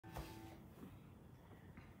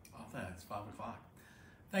It's 5 o'clock.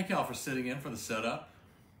 Thank y'all for sitting in for the setup.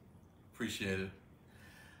 Appreciate it.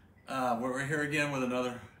 We're here again with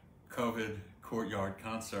another COVID Courtyard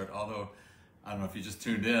concert. Although, I don't know if you just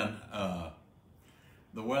tuned in,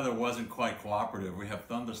 the weather wasn't quite cooperative. We have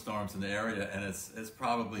thunderstorms in the area, and it's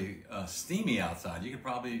probably steamy outside. You could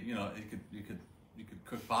probably, you could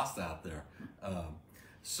cook pasta out there.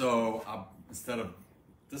 So instead of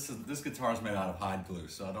this guitar is made out of hide glue,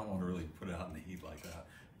 so I don't want to really put it out in the heat like that.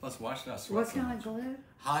 Plus, why should I sweat so much? What kind of glue?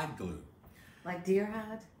 Hide glue. Like deer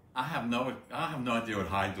hide? I have no idea what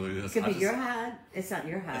hide glue is. Could be your hide. It's not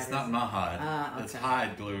your hide. It's not my hide. Okay. It's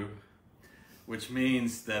hide glue, which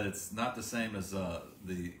means that it's not the same as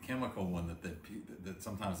the chemical one that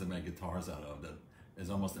sometimes they make guitars out of that is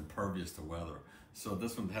almost impervious to weather. So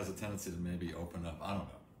this one has a tendency to maybe open up. I don't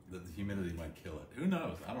know. The humidity might kill it. Who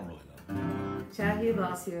knows? I don't really know. Chad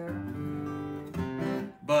Huboss here.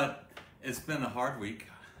 But it's been a hard week.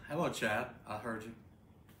 Hello, Chad. I heard you.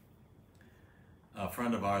 A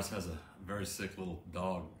friend of ours has a very sick little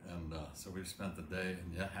dog, and so we spent the day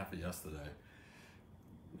and half of yesterday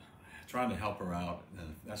trying to help her out,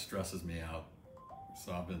 and that stresses me out.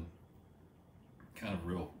 So I've been kind of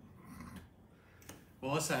real.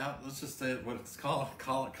 Well, let's just say what it's called.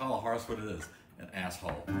 Call a horse what it is. An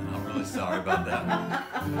asshole, and I'm really sorry about that.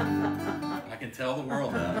 I can tell the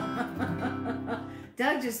world that.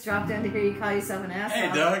 Doug just dropped in to hear you call yourself an asshole.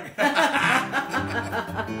 Hey, Doug.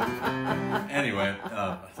 Anyway,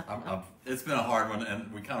 it's been a hard one,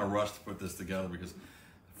 and we kind of rushed to put this together because,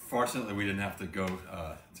 fortunately, we didn't have to go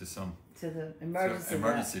to the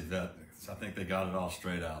emergency vet. So I think they got it all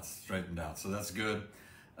straightened out. So that's good.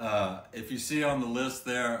 If you see on the list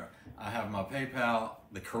there, I have my PayPal,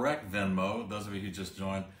 the correct Venmo. Those of you who just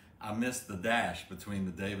joined, I missed the dash between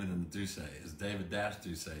the David and the Doucet. It's David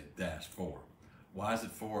Doucet 4. Why is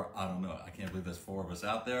it 4? I don't know. I can't believe there's 4 of us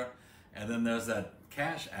out there. And then there's that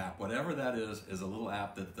Cash app. Whatever that is a little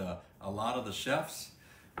app that a lot of the chefs,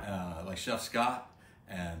 like Chef Scott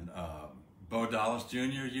and Bo Dallas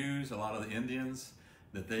Jr. use. A lot of the Indians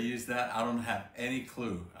that they use that. I don't have any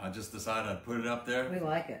clue. I just decided I'd put it up there. We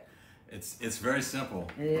like it. It's very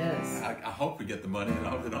simple. It is. I hope we get the money, and I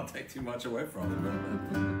hope they don't take too much away from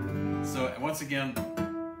it. So once again,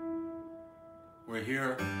 we're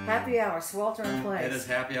here. Happy hour, swelter in place. It is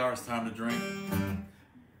happy hour. It's time to drink.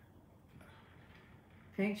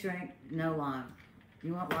 Pink drink, no lime.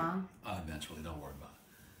 You want lime? Eventually, don't worry about it.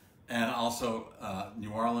 And also,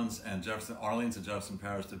 New Orleans and Jefferson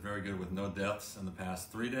Parish did very good with no deaths in the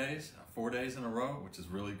past 4 days in a row, which is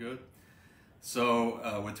really good.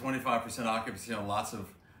 So with 25% occupancy on lots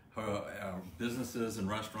of businesses and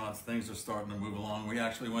restaurants, things are starting to move along. We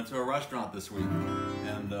actually went to a restaurant this week,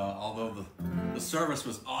 and although the service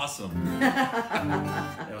was awesome,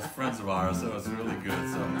 it was friends of ours, so it was really good.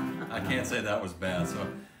 So I can't say that was bad. So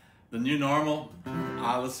the new normal,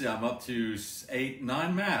 let's see, I'm up to 8-9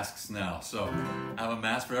 masks now. So I have a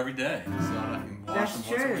mask for every day, so I can wash them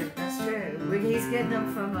once a week. That's true. He's getting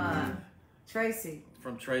them from Tracy.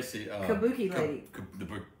 From Tracy. Kabuki lady.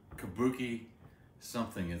 Kabuki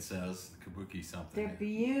something, it says. Kabuki something. They're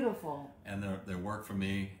beautiful. And they work for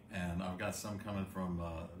me, and I've got some coming from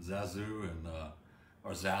Zazu,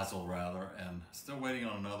 or Zazzle rather, and still waiting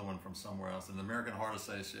on another one from somewhere else. And the American Heart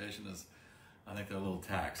Association is, I think they're a little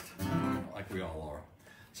taxed, like we all are.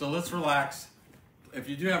 So let's relax. If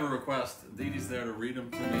you do have a request, Dee Dee's there to read them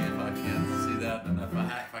to me if I can see that, and if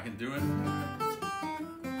I can do it,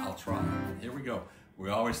 I'll try. Here we go. We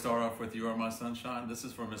always start off with "You Are My Sunshine." This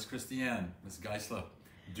is for Miss Christiane, Miss Geisler,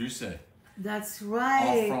 Doucet. That's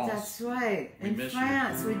right. France. That's right. We In miss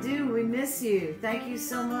France, we do. We miss you. Thank you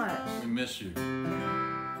so much. We miss you.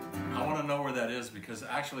 I want to know where that is because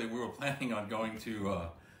actually we were planning on going to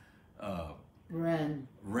Rennes,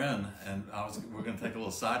 and we're going to take a little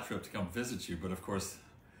side trip to come visit you, but of course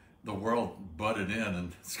the world butted in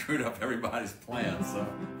and screwed up everybody's plans. So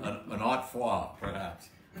an haute fois, perhaps.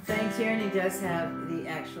 St. Tierney does have the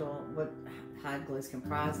actual, what hide glue is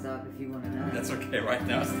comprised of, if you want to know. That's okay right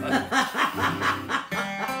now.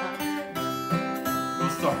 We'll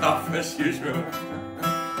start off as usual.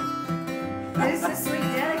 This is sweet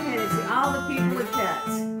dedicated to all the people with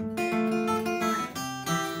pets.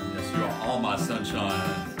 Yes, you are all my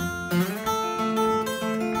sunshine.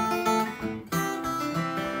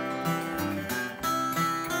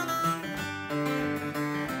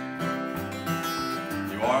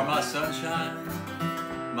 My sunshine,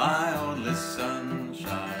 my only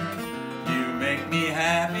sunshine. You make me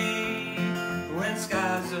happy when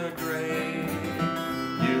skies are gray.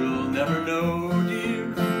 You'll never know,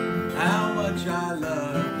 dear, how much I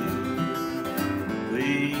love you.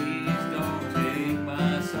 Please don't take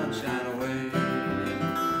my sunshine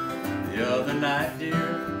night, dear,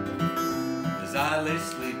 as I lay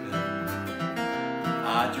sleeping,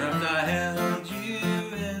 I dreamt I held you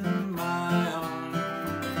in my arms.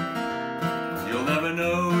 You'll never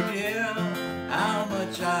know, dear, how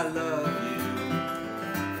much I love you.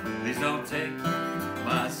 Please don't take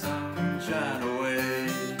my sunshine away.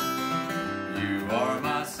 You are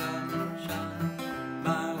my sunshine,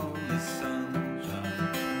 my only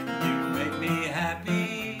sunshine. You make me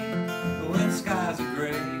happy when skies are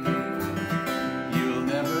gray. You'll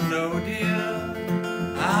never know,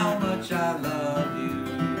 dear, how much I love you.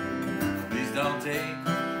 Please don't take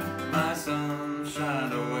my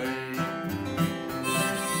sunshine away.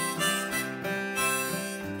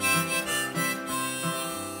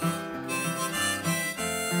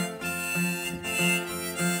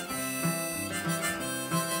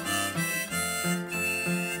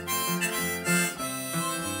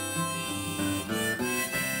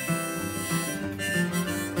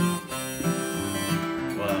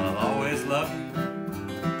 Love you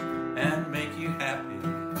and make you happy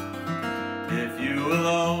if you will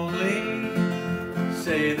only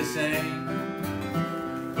say the same.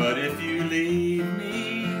 But if you leave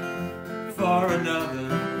me for another,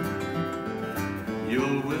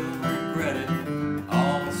 you will regret it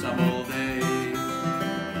all some old day.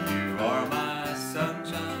 You are my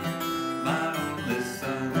sunshine, my only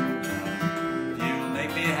sunshine. You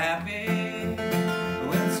make me happy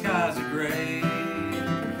when skies are gray.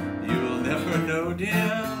 Never know, dear,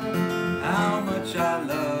 how much I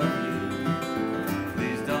love you.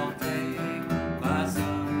 Please don't take my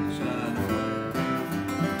sunshine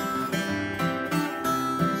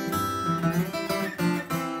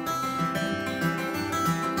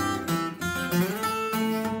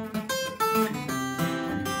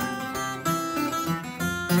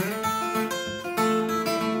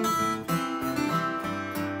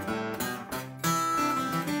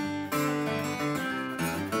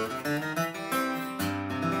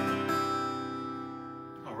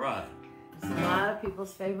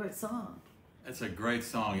People's favorite song. It's a great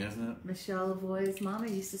song, isn't it? Michelle Lavoie's mama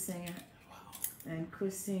used to sing it. Wow. And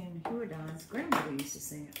Christine Huardon's grandmother used to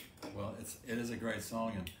sing it. Well, it is a great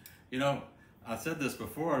song, and you know, I said this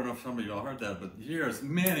before. I don't know if some of y'all heard that, but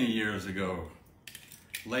many years ago,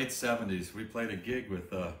 late '70s, we played a gig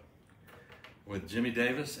with Jimmy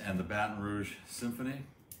Davis and the Baton Rouge Symphony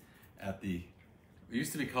at it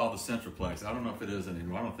used to be called the Centroplex. I don't know if it is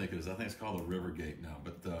anymore. I don't think it is. I think it's called the Rivergate now,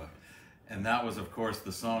 but. And that was, of course,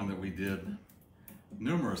 the song that we did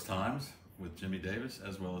numerous times with Jimmy Davis,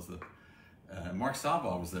 as well as Mark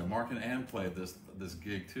Saba was there. Mark and Ann played this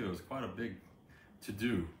gig too. It was quite a big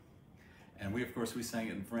to-do. And we sang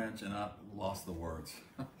it in French, and I lost the words.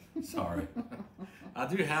 Sorry. I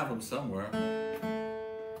do have them somewhere.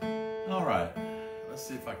 All right, let's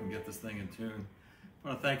see if I can get this thing in tune. I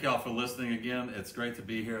want to thank y'all for listening again. It's great to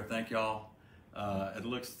be here. Thank y'all. It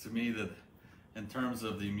looks to me that in terms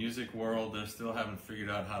of the music world, they still haven't figured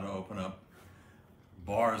out how to open up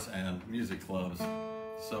bars and music clubs.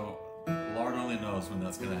 So Lord only knows when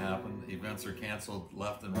that's going to happen. Events are canceled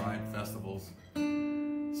left and right, festivals.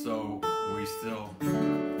 So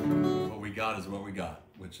what we got is what we got,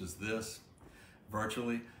 which is this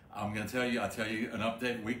virtually. I tell you an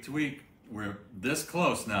update week to week. We're this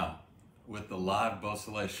close now with the live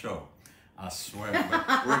Beausoleil show. I swear,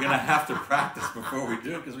 but we're going to have to practice before we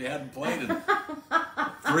do it because we hadn't played in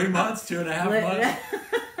 3 months, 2.5 months.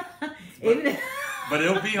 But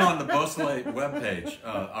it'll be on the Beausoleil webpage,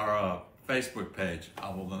 our Facebook page. I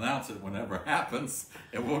will announce it whenever it happens,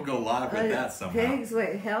 and we'll go live with that somehow. Pigs,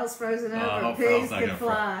 wait, hell's frozen over, pigs can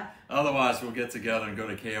fly. Otherwise, we'll get together and go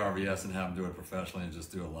to KRVS and have them do it professionally and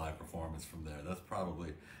just do a live performance from there.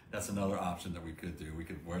 That's another option that we could do. We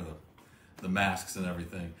could wear the masks and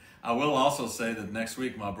everything. I will also say that next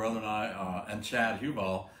week, my brother and I and Chad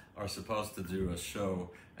Hubal are supposed to do a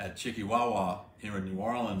show at Chiquiwawa here in New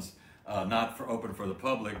Orleans, not open for the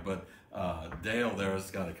public, but Dale there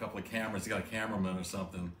has got a couple of cameras. He's got a cameraman or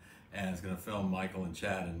something, and he's going to film Michael and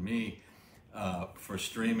Chad and me for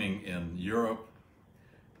streaming in Europe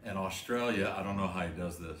and Australia. I don't know how he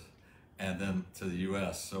does this, and then to the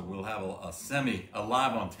U.S. So we'll have a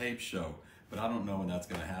live on tape show. But I don't know when that's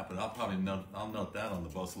going to happen. I'll note that on the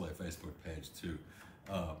Beausoleil Facebook page too,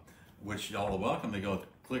 which y'all are welcome to go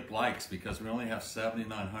click likes because we only have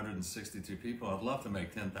 7,962 people. I'd love to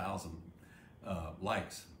make 10,000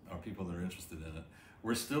 likes or people that are interested in it.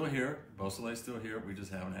 We're still here. Beausoleil's still here. We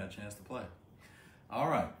just haven't had a chance to play. All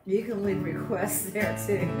right. You can leave requests there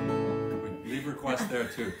too. Leave requests there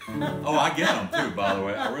too. Oh, I get them too, by the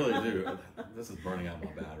way. I really do. This is burning out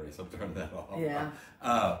my battery, so I'm turning that off. Yeah.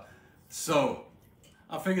 So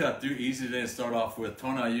I figured I'd do easy today and start off with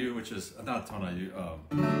Ton Aïeux, which is, not Ton Aïeux,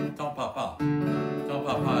 Ton Papa. Ton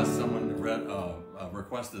Papa is someone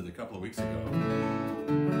requested a couple of weeks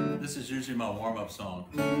ago. This is usually my warm-up song.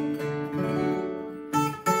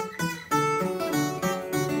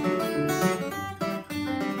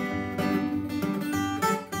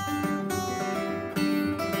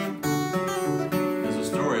 There's a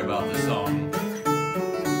story about this song.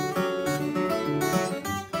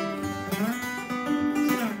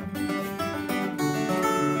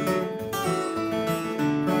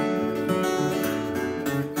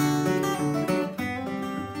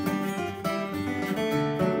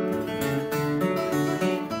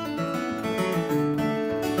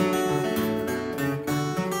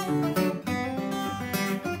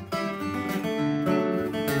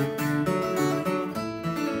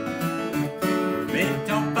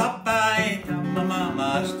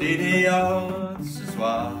 Studio ce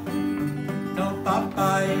soir. Ton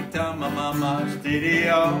papa et ta maman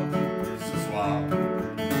studio ce soir.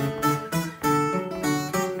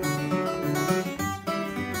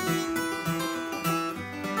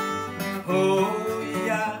 Oh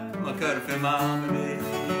yeah, mon cœur fait m'emmener.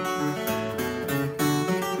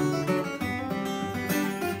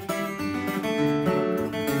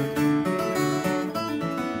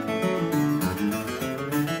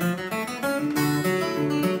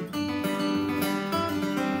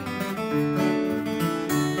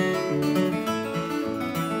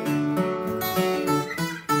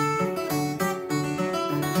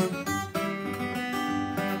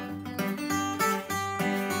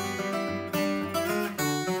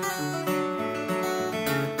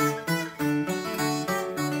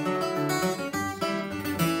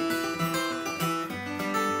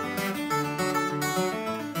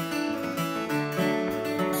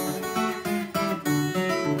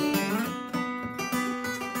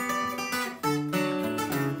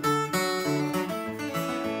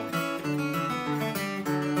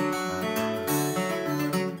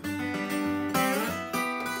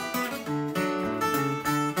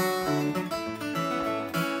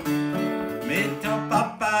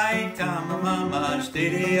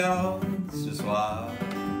 Studio ce soir.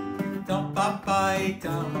 Ton papa et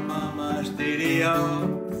ta maman studio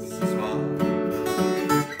ce soir.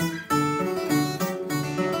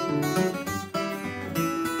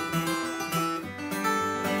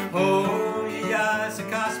 Oh yeah, ça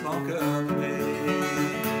casse mon cœur de paix.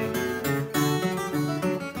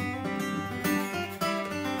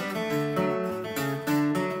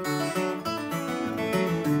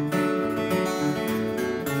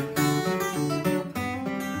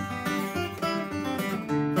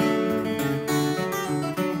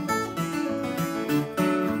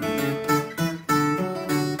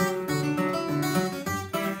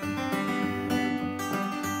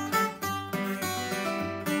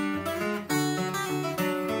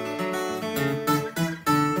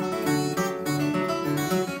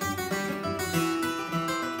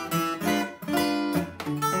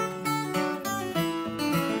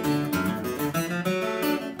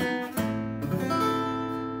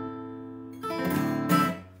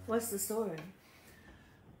 What's the story?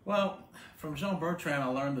 Well, from Jean Bertrand, I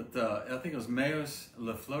learned that I think it was Meus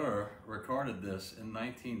Lafleur recorded this in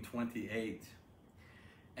 1928,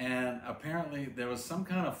 and apparently there was some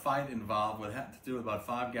kind of fight involved that had to do with about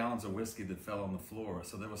 5 gallons of whiskey that fell on the floor.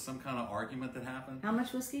 So there was some kind of argument that happened. How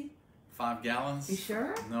much whiskey? 5 gallons. You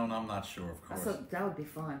sure? No, I'm not sure, of course. So that would be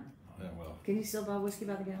fun. Yeah, well. Can you still buy whiskey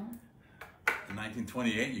by the gallon? In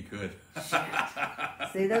 1928, you could.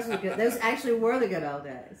 See, those were good. Those actually were the good old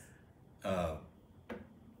days.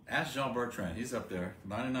 Ask Jean Bertrand. He's up there.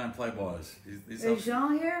 99 Playboys. He's Is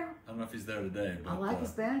Jean here? I don't know if he's there today. But, I like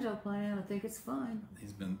his banjo playing. I think it's fun.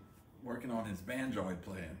 He's been working on his banjo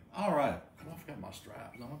playing. All right. I forgot my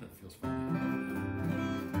straps. I wonder if it feels funny.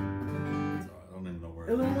 Sorry, I don't even know where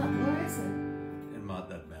it is. Where is it? In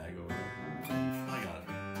that bag over there. I got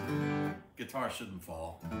it. Guitar shouldn't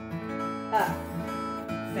fall.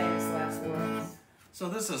 Famous last words. So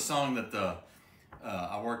this is a song that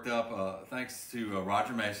I worked up thanks to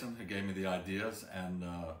Roger Mason, who gave me the ideas, and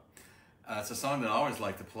it's a song that I always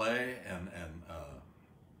like to play and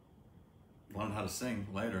learn how to sing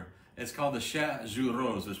later. It's called the Chat Joue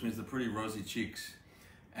Rose, which means the pretty rosy cheeks,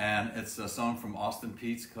 and it's a song from Austin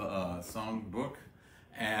Pete's song book,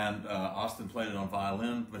 and Austin played it on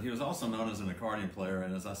violin, but he was also known as an accordion player,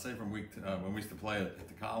 and as I say from when we used to play it at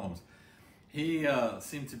the Columns, he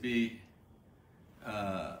seemed to be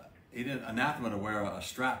he did anathema to wear a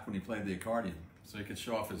strap when he played the accordion, so he could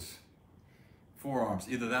show off his forearms.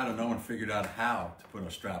 Either that or no one figured out how to put a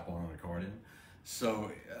strap on an accordion. So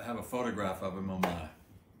I have a photograph of him on my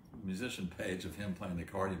musician page of him playing the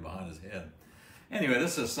accordion behind his head. Anyway,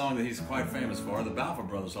 this is a song that he's quite famous for. The Balfour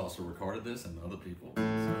Brothers also recorded this, and other people.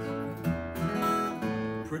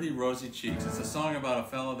 Pretty Rosy Cheeks. It's a song about a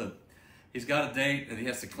fellow that he's got a date and he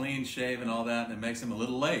has to clean, shave, and all that, and it makes him a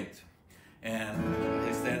little late. And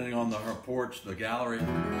he's standing on her porch, the gallery,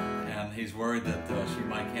 and he's worried that she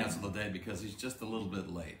might cancel the date because he's just a little bit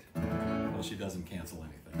late. Well, she doesn't cancel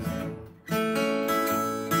anything.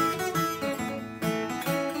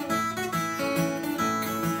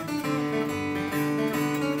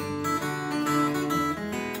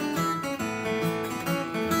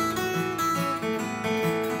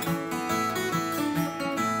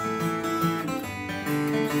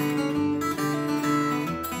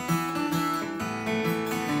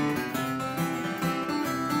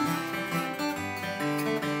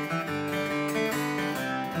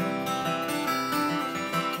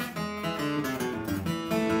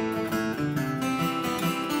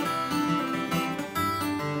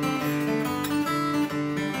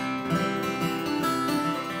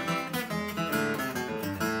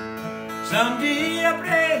 Samedi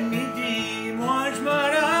après-midi, moi je me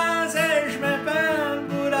rase et je m'appelle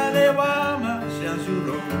pour aller voir ma chère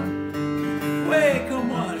Jouro. Oui, comme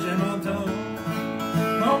moi j'aime entendre.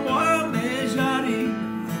 Comme moi, mais j'arrive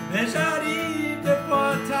de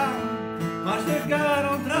Courtyard. Moi je regarde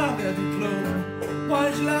en travers du clos, moi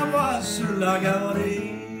je la vois sur la galerie.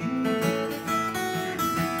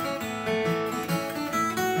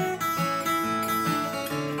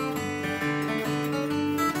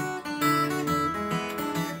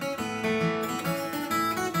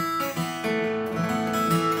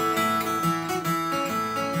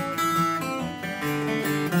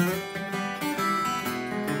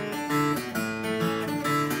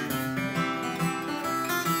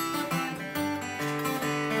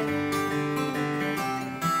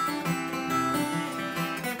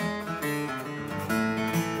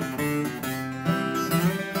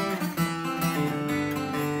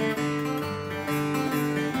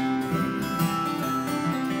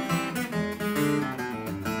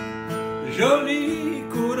 Jolie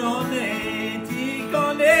couronnée, dis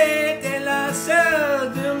qu'on était la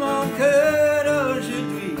seule de mon cœur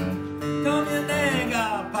aujourd'hui. Ton nègre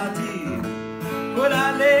a parti pour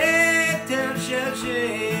aller te chercher.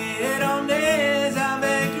 Et on est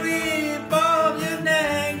avec lui, pauvre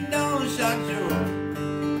nègre, dans chaque jour.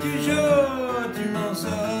 Toujours tu m'en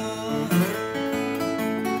sors.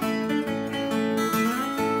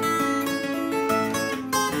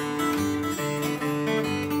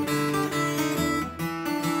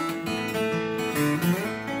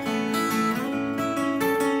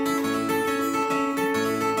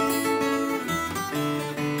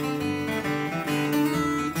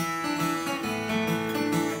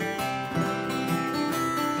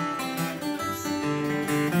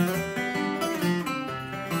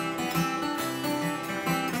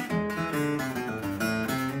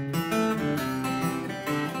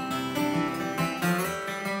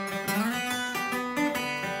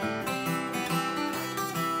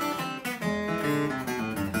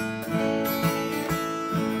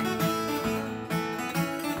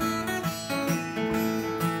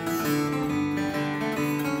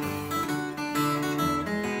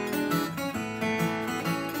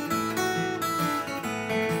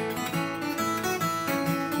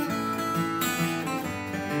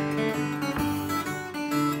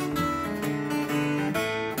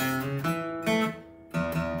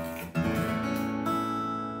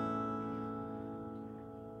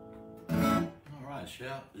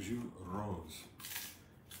 Chef Jus Rose.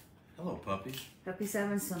 Hello, puppy. Puppy's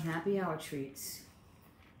having some happy hour treats.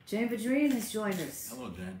 Jane Vadrine has joined us. Hello,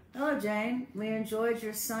 Jane. Hello, Jane. We enjoyed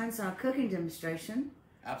your son's cooking demonstration.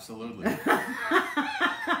 Absolutely.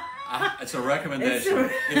 It's a recommendation.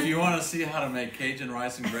 If you want to see how to make Cajun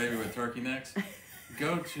rice and gravy with turkey necks,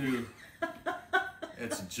 go to,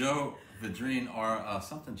 it's Joe Vadrine or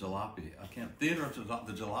something Jalopy. I can't, Theater of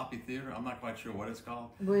the Jalopy Theater. I'm not quite sure what it's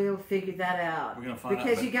called. We'll figure that out. We're going to find out.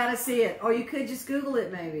 Because you got to see it. Or you could just Google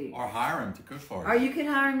it maybe. Or hire him to cook for you. Or you could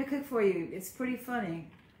hire him to cook for you. It's pretty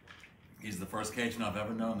funny. He's the first Cajun I've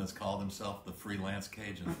ever known that's called himself the freelance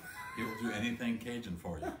Cajun. He will do anything Cajun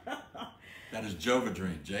for you. That is Joe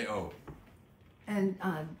Vadrine, J-O. And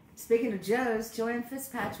speaking of Joe's, Joanne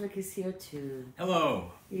Fitzpatrick is here too.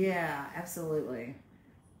 Hello. Yeah, absolutely.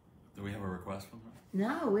 Do we have a request from her?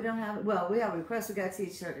 No, we don't have. Well, we have a request. We got to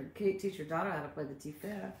teach your daughter how to play the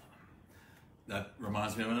T-Fifth. That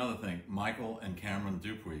reminds me of another thing. Michael and Cameron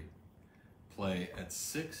Dupuy play at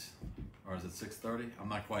 6, or is it 6:30? I'm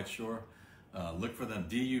not quite sure. Look for them,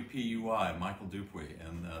 D-U-P-U-Y, Michael Dupuy,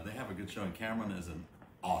 and they have a good show. And Cameron is an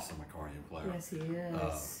awesome accordion player. Yes, he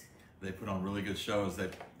is. They put on really good shows.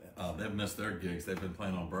 They've missed their gigs. They've been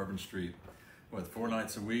playing on Bourbon Street, 4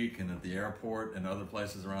 nights a week, and at the airport and other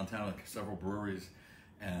places around town, like several breweries.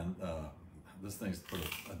 And this thing's put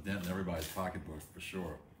a dent in everybody's pocketbook for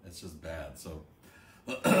sure. It's just bad. So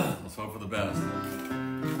let's hope for the best.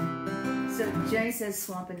 So Jay says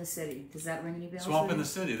Swamp in the City. Does that ring any bells? Swamp in the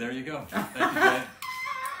City. There you go. Thank you, Jay.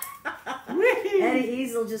 Eddie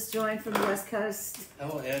Easel just joined from the West Coast.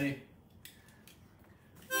 Hello, Eddie.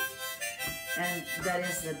 And that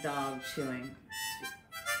is the dog chewing.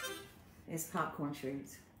 It's popcorn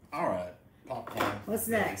treats. All right. Popcorn. What's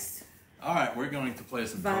next? All right, we're going to play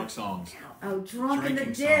some folk songs. Oh, Drunk in the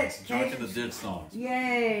Drinking Ditch. songs. Drunk in the Ditch songs.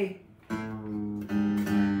 Yay.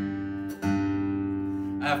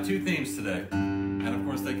 I have 2 themes today, and of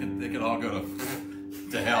course they could all go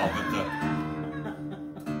to hell. But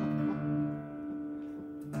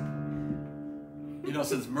you know,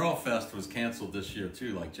 since Merle Fest was canceled this year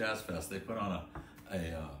too, like Jazz Fest, they put on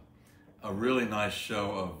a really nice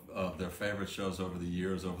show of their favorite shows over the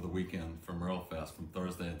years, over the weekend for Merle Fest, from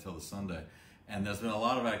Thursday until the Sunday. And there's been a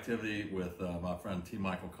lot of activity with my friend T.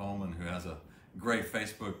 Michael Coleman, who has a great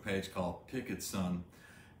Facebook page called Picket Son.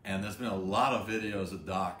 And there's been a lot of videos of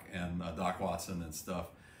Doc and Doc Watson and stuff.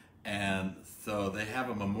 And so they have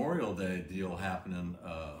a Memorial Day deal happening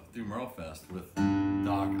through Merle Fest with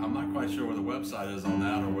Doc. I'm not quite sure where the website is on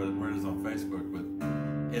that or where it is on Facebook, but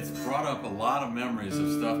it's brought up a lot of memories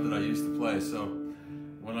of stuff that I used to play. So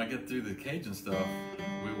when I get through the Cajun stuff,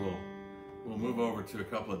 we'll move over to a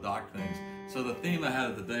couple of Doc things. So the theme I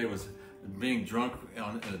had today was being drunk in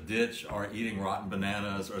a ditch or eating rotten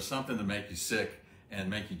bananas or something to make you sick and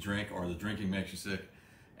make you drink, or the drinking makes you sick.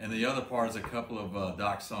 And the other part is a couple of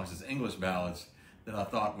Doc songs, it's English ballads that I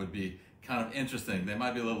thought would be kind of interesting. They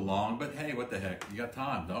might be a little long, but hey, what the heck? You got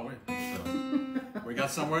time, don't we? So, we got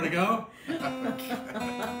somewhere to go?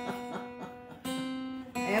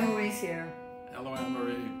 Anne-Marie's here. Hello,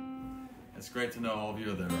 Anne-Marie. It's great to know all of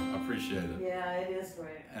you are there. I appreciate it. Yeah, it is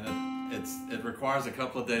great. And it requires a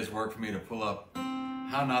couple of days work for me to pull up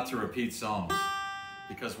how not to repeat songs.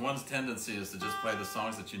 Because one's tendency is to just play the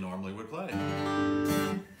songs that you normally would play.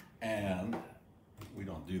 And we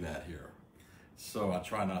don't do that here. So I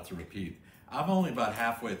try not to repeat. I'm only about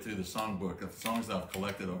halfway through the songbook of songs that I've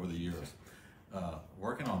collected over the years.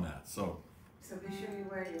 Working on that. So be sure you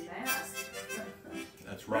wear your mask.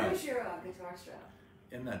 that's right. Where's your guitar strap?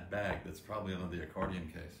 In that bag that's probably under the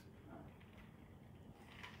accordion case.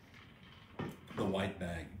 The white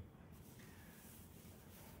bag.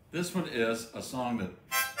 This one is a song that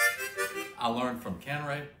I learned from Ken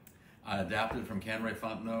Ray. I adapted from Ken Ray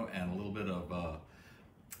Fontenot and a little bit of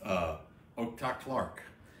Octa Clark.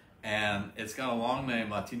 And it's got a long name,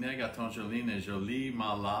 La Tine Gaton Joline et Jolie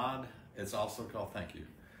Malade. It's also called, thank you,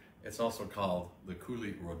 it's also called The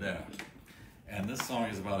Coulis Roder. And this song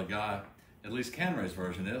is about a guy, at least Ken Ray's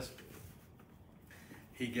version is,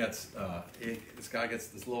 he gets,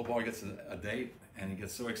 this little boy gets a date, and he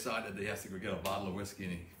gets so excited that he has to go get a bottle of whiskey,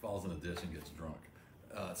 and he falls in a ditch and gets drunk.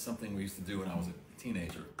 It's something we used to do when I was a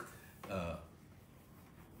teenager.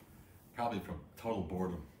 Probably from total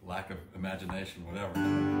boredom, lack of imagination, whatever.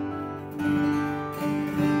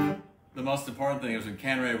 The most important thing is when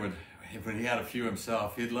Ken Ray when he had a few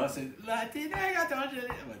himself, he'd listen, like that.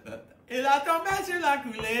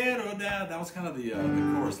 That was kind of the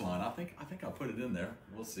chorus line. I think I'll put it in there.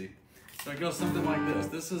 We'll see. So it goes something like this.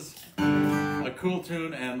 This is a cool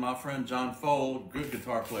tune, and my friend John Fole, good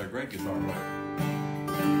guitar player, great guitar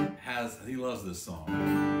player, he loves this song.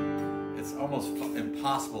 It's almost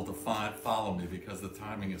impossible to follow me because the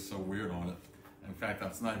timing is so weird on it. In fact,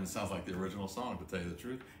 it's not even sounds like the original song, to tell you the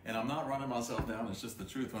truth. And I'm not running myself down, it's just the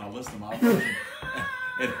truth. When I listen to my version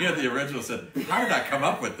and hear the original, said, how did I come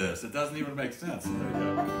up with this? It doesn't even make sense. So there you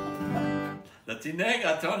go. La Tine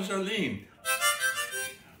Gaton Joline.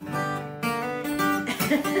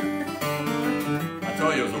 I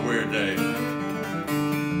told you it was a weird day.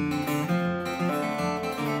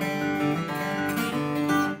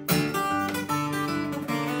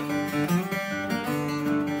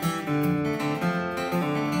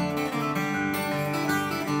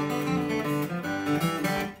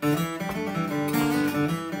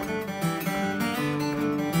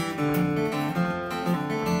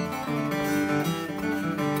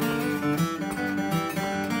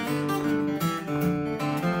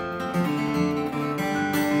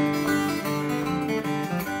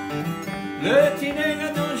 Le tine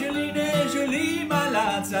gaton Joline, jolie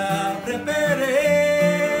malade, ça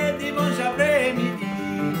préparé dimanche après-midi.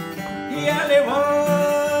 Il y a les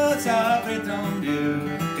voix, ça prétendu,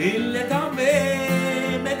 il est tombé,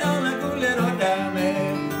 mais dans la couleur d'âme,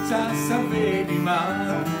 ça fait du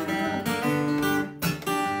mal.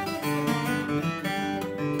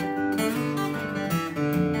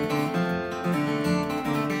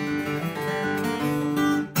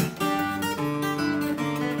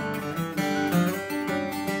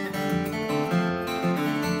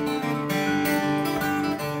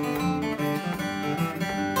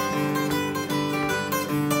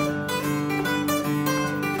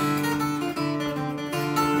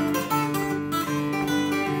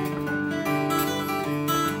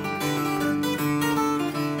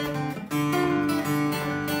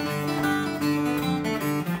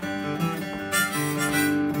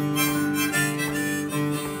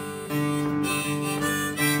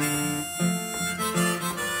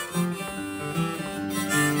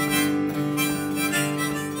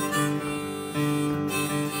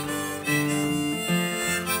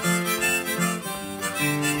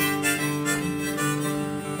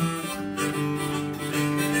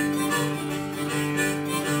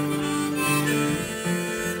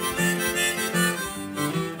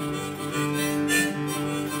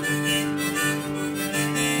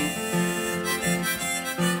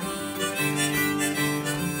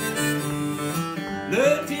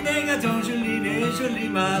 des gâteaux jolis, des jolis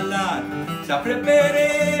malades. Ça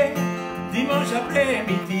préparé dimanche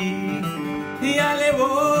après-midi. Il y a les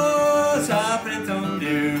beaux, ça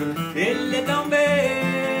prétendu. Il est tombé,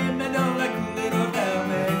 mais dans la couleur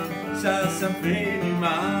fermée, ça me fait du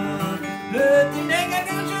mal. Le dîner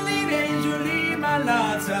gâteau joli, des jolis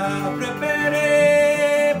malades. Ça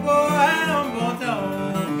préparé pour un bon temps.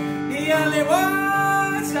 Il y a les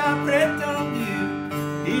beaux, ça prétendu.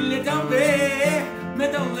 Il est tombé, mais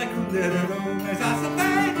dans la couleur rouge, ça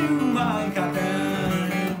fait du mal quand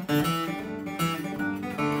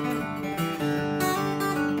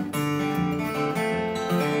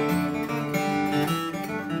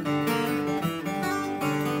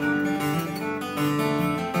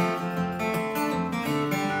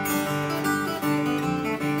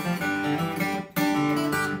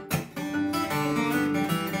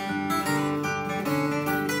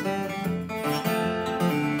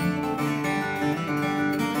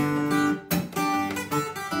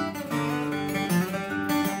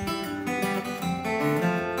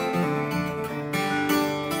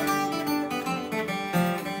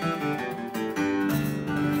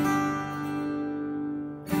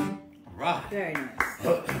Very nice.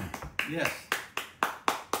 Yes.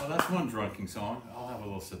 Well, that's one drunking song. I'll have a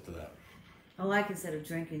little sip to that. I like instead of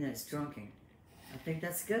drinking, that's drunking. I think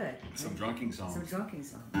that's good. Some drunking songs. Some drunking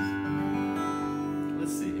songs.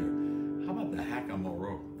 Let's see here. How about the Hackamore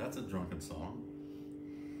Road? That's a drunken song.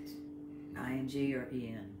 ING or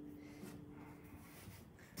EN?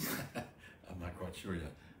 I'm not quite sure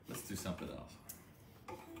yet. Let's do something else.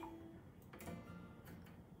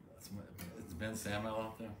 Is Ben Samuel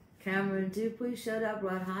out there? Cameron Dupuy showed up.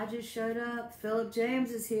 Rod Hodges showed up. Philip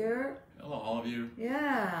James is here. Hello, all of you.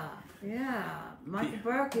 Yeah. Michael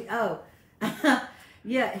Berkey. Oh,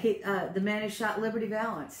 yeah. He, the man who shot Liberty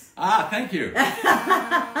Valance. Ah, thank you. The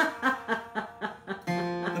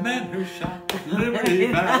man who shot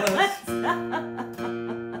Liberty Valance.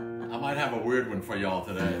 I might have a weird one for y'all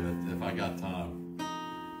today, that if I got time.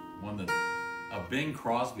 One that a Bing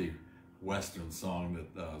Crosby Western song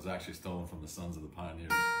that was actually stolen from the Sons of the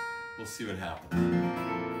Pioneers. We'll see what happens.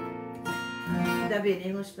 Would that be an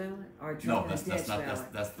English ballad or a No, ditch that's not.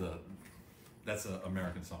 ballad? That's an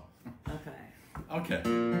American song. Okay.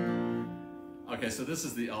 Okay. So this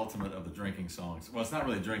is the ultimate of the drinking songs. Well, it's not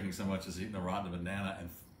really drinking so much as eating a rotten banana and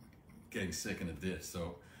getting sick in a ditch.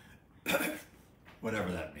 So whatever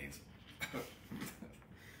that means.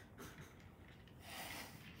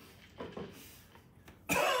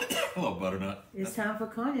 Hello, Butternut. It's time for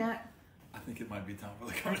cognac. I think it might be time for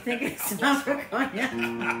the I cognac. think it's time for cognac.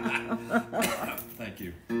 Thank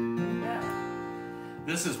you. Yeah.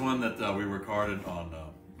 This is one that we recorded on,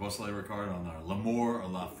 Beausoleil recorded on our L'amour or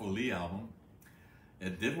La Folie album.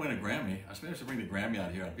 It did win a Grammy. I should bring the Grammy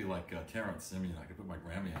out here. I'd be like Terrence Simeon. I could put my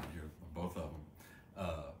Grammy out here, both of them.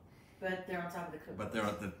 But they're on top of the cookbook.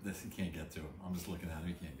 But you can't get to them. I'm just looking at them.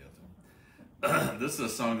 You can't get to them. This is a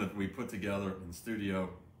song that we put together in the studio.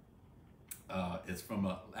 It's from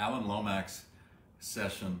Alan Lomax's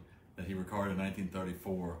session that he recorded in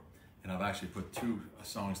 1934, and I've actually put two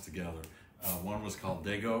songs together. One was called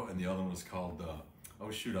Dago, and the other one was called,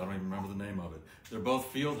 oh shoot, I don't even remember the name of it. They're both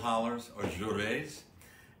field hollers or jurés,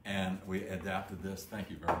 and we adapted this. Thank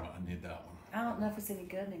you very much. I need that one. I don't know if it's any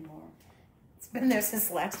good anymore. It's been there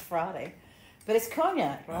since last Friday. But it's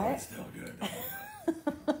cognac, right? Oh, it's still good.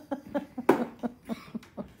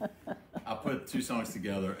 I put two songs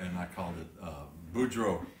together and I called it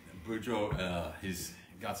Boudreaux. Boudreaux, he's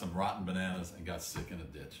got some rotten bananas and got sick in a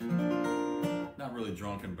ditch. Not really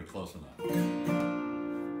drunken, but close enough.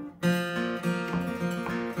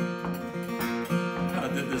 Kind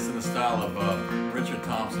of did this in the style of Richard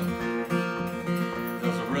Thompson.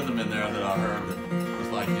 There's a rhythm in there that I heard that was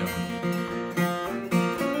like, you know,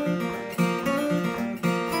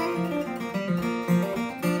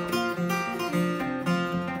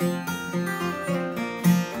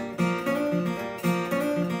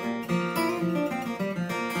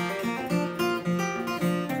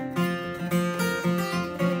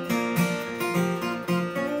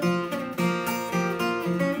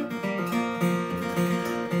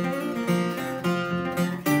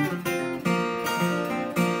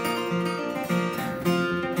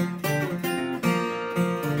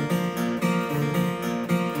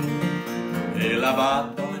 là-bas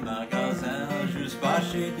dans les magasins, juste pas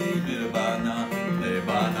chez des vieux bananes. Les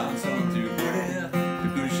bananes sont tout pourries,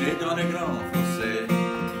 tout couchées dans les grands fossés.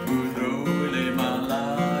 Boudreaux, il est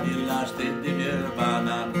malade, il a acheté des vieux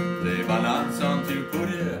bananes. Les bananes sont tout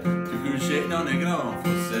pourries, tout couchées dans les grands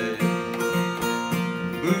fossés.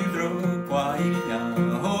 Boudreaux, quoi il y a?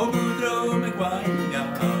 Oh Boudreaux, mais quoi il y a?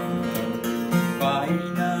 Quoi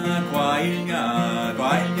il y a il y a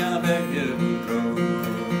avec le Boudreau.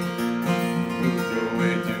 Boudreau,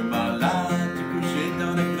 es-tu malade? Tu couchais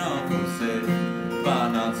dans les grands fossés.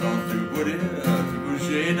 Pendant son tu bourrais, tu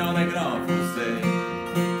couchais dans les grands fossés.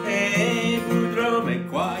 Hey, Boudreau, mais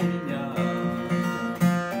quoi il y a?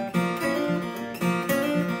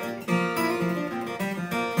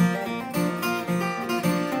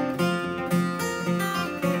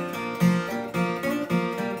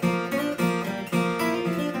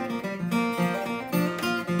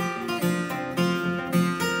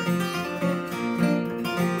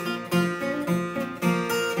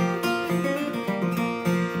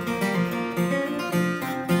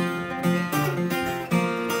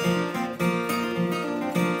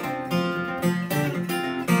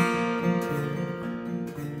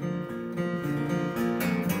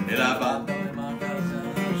 Et là-bas dans les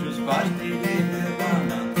magasins, juste pas acheter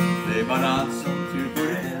des bananes sont tu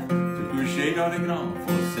pourrais te coucher dans les grands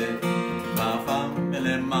fossés. Ma femme, elle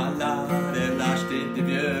est malade, elle a acheté des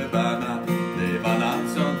vieux bananes. Des bananes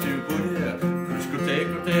sont tu pourrais couche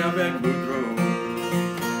côté avec Boudreau.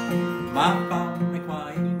 Ma femme, mais quoi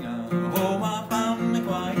il y a? Oh, ma femme, mais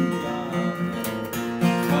quoi il y a?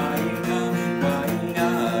 Quoi il y a, quoi il y a,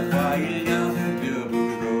 quoi il y a de vieux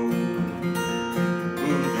Boudreau?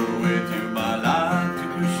 Boudreau, es-tu malade? Tu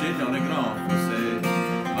couchais dans les grands fossés.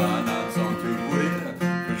 Bananes sont tu pourrais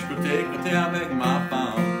couche côté avec ma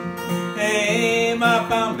femme. Hey, ma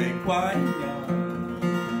femme, mais quoi il y a?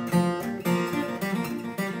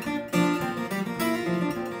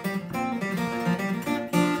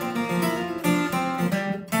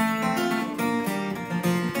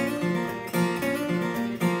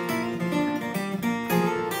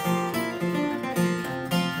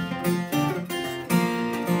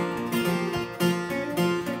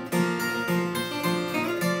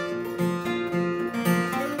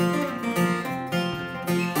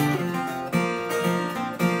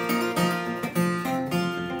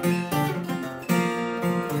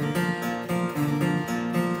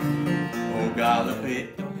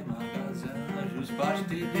 Galoper dans les magasins, juste pas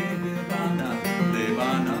acheter des vieux bananes. Les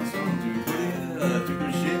bananes sont du bruit, tu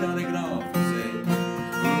couchais dans les grands fossés.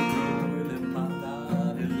 Boudreau, il est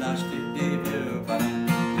malade, il a acheté des vieux bananes.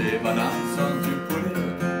 Les bananes sont du bruit,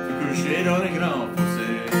 tu couchais dans les grands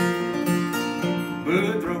fossés.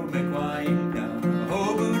 Boudreau, mais quoi il y a? Oh,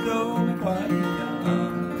 Boudreau, mais quoi il y a?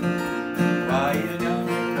 Quoi il y a?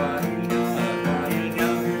 Quoi il y a? Quoi il y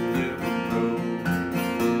a? Vieux Boudreau.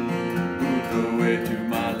 Boudreau, es-tu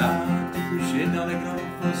malade? Tu couchais dans les grands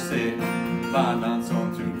fossés. Bananes sont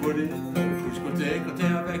tu pourrais couche côté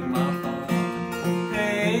avec ma femme.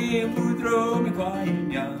 Hey, Boudreau, mais quoi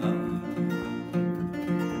il y a?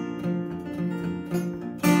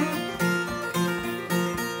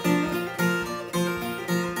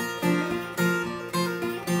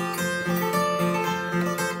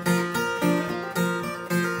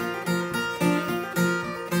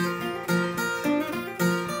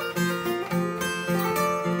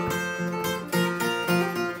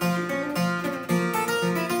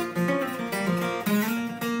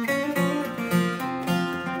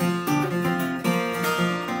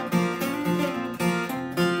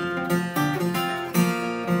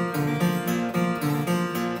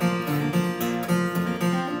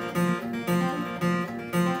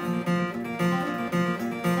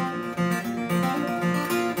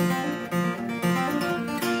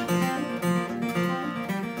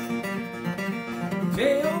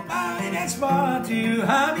 J'ai au palais d'espoir, tu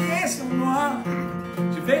habillais son noir.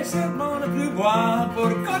 Tu fais seulement ne plus boire pour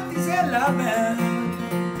cotiser la mer.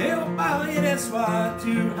 J'ai au palais d'espoir,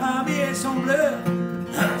 tu habillais son bleu.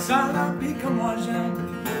 Ça la pique comme moi j'aime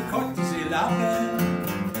pour cotiser la mer.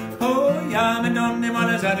 Oh ya, me donnez-moi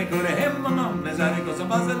les haricots de maman, les haricots sont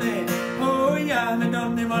pas salés. Oh ya, me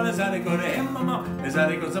donnez-moi les haricots de maman, les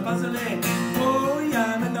haricots sont pas salés. Oh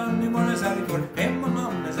ya, me donnez-moi les haricots de maman,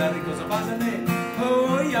 les haricots sont pas salés.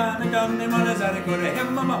 Oh ya, me donnez-moi les haricots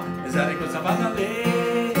de maman, les haricots sont pas salés.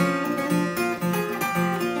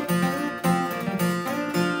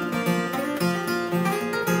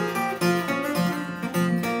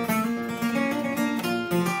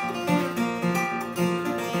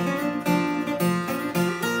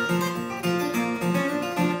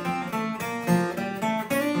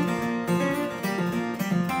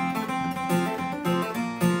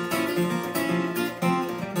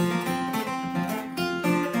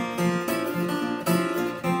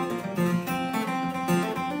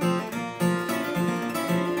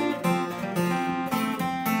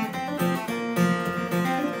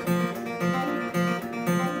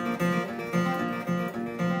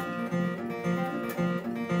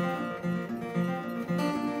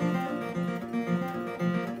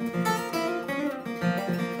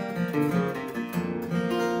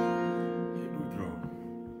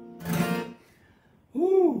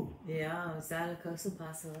 ça cause some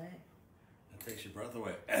pas soleil. That takes your breath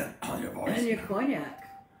away. And your voice. And your cognac.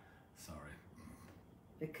 Sorry.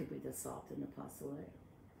 It could be the salt in the pas soleil.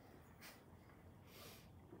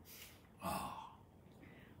 Oh.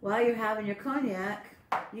 While you're having your cognac,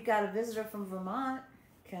 you got a visitor from Vermont,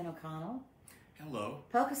 Ken O'Connell. Hello.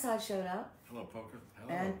 Pocaside showed up. Hello, Poker. Hello.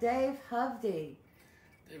 And Dave Hovde,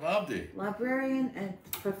 Dave Hovde. librarian and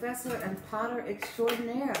professor and potter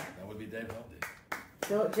extraordinaire. That would be Dave Hovde.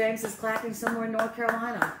 Philip James is clapping somewhere in North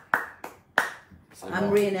Carolina. Say I'm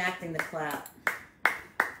more. reenacting the clap.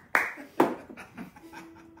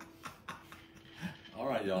 All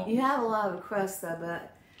right, y'all. You have a lot of requests though,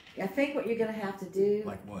 but I think what you're going to have to do,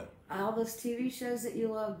 Like what? all those TV shows that you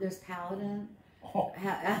love, there's Paladin. Oh.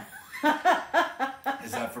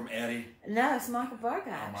 Is that from Eddie? No, it's Michael Barker,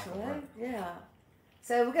 Oh, actually. Michael Barker. Yeah.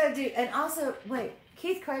 So we're going to do, and also, wait,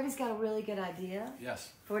 Keith Craven's got a really good idea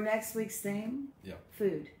Yes. for next week's theme. Yeah.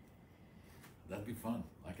 Food. That'd be fun.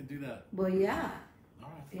 I can do that. Well, yeah. All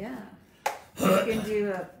right. Yeah. You can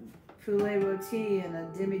do a poulet roti and a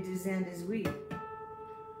demi-douzaine des huit.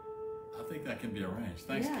 I think that can be arranged.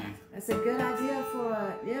 Thanks, Yeah. Keith. That's a good idea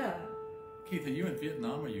for yeah. Keith, are you in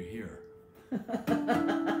Vietnam or are you here? What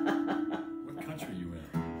country are you in?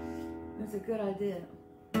 That's a good idea.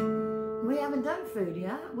 We haven't done food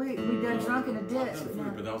yet. We done drunk in a I've ditch. done but food,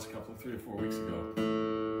 not- but that was 3 or 4 weeks ago.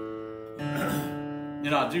 You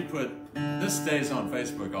know, I do put, this stays on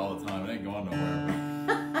Facebook all the time. It ain't going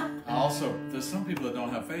nowhere. I also, there's some people that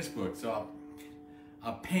don't have Facebook, so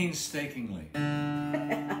I'll painstakingly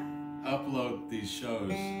upload these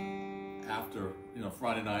shows after,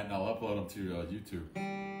 Friday night, and I'll upload them to YouTube.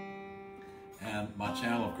 And my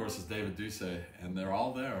channel, of course, is David Doucet, and they're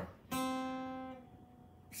all there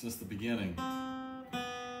since the beginning.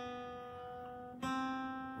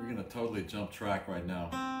 We're gonna totally jump track right now.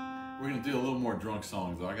 We're gonna do a little more drunk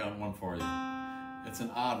songs, though. I got one for you. It's an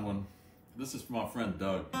odd one. This is from my friend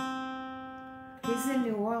Doug. He's in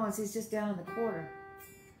New Orleans. He's just down in the quarter.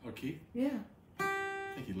 Oh, Keith? Yeah.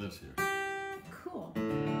 I think he lives here. Cool.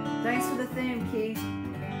 Thanks for the theme, Keith.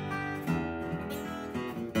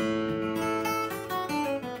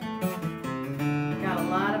 Got a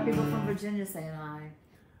lot of people from Virginia saying hi.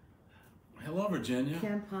 Hello, Virginia.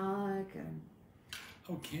 Ken Pollock and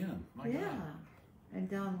Oh, Ken. My yeah. God. And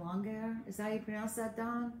Don Longair. Is that how you pronounce that,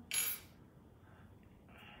 Don?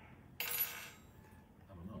 I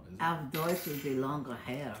don't know. Is it? Auf Deutsch would be longer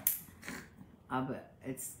hair. But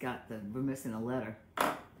it's got we're missing a letter.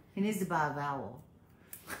 He needs to buy a vowel.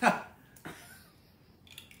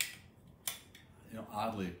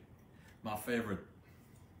 Oddly, my favorite,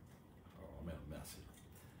 I made a mess here.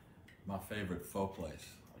 My favorite faux place,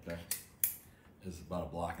 okay, is about a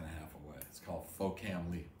block and a half away. It's called Faux Cam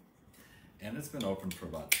Lee. And it's been open for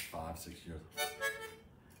about 5-6 years,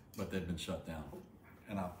 but they've been shut down.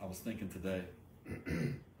 And I was thinking today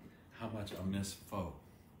how much I miss pho.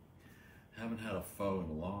 Haven't had a pho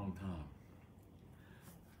in a long time.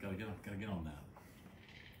 Gotta get on that.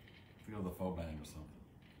 Go to the pho bang or something.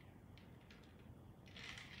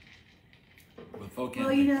 But pho can't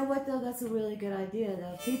Well, you be- know what though? That's a really good idea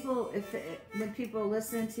though. People, when people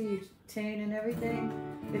listen to you tune and everything,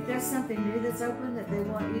 if there's something new that's open that they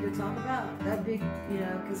want you to talk about, that'd be,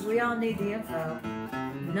 because we all need the info.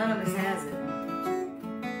 None of us has it.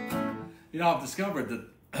 I've discovered that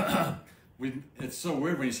it's so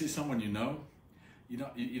weird when you see someone you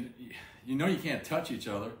can't touch each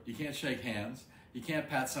other, you can't shake hands, you can't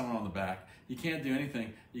pat someone on the back, you can't do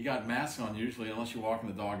anything. You got masks on usually, unless you're walking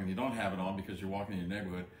the dog and you don't have it on because you're walking in your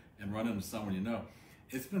neighborhood and run into someone you know.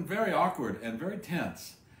 It's been very awkward and very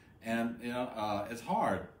tense, and it's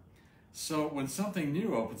hard. So when something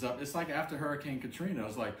new opens up, it's like after Hurricane Katrina.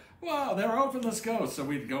 It's like, wow, they're open, let's go. So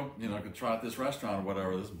we'd go, could try at this restaurant or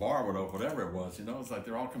whatever, this bar would open, whatever it was. It's like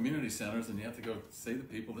they're all community centers, and you have to go see the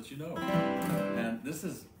people that you know. And this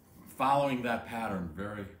is following that pattern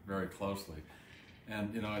very, very closely.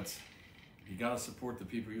 And it's you got to support the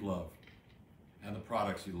people you love and the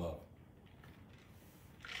products you love.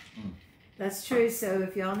 That's true. So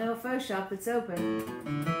if y'all know a pho shop that's open,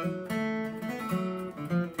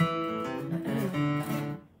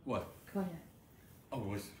 What? cognac. Oh, it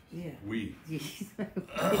was Yeah. weed.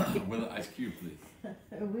 With an ice cube, please.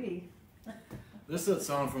 We. This is a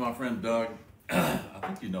song from my friend Doug. I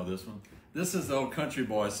think you know this one. This is the old country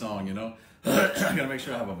boy song, I gotta make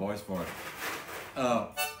sure I have a voice for it.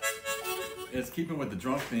 It's keeping with the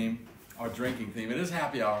drunk theme, or drinking theme. It is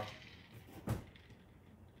happy hour.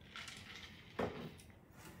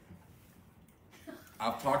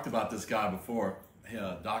 I've talked about this guy before.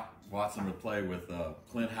 Doc Watson would play with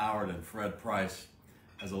Clint Howard and Fred Price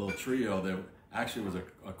as a little trio. actually was a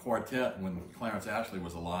quartet when Clarence Ashley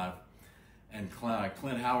was alive. And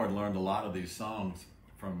Clint Howard learned a lot of these songs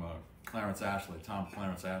from Clarence Ashley, Tom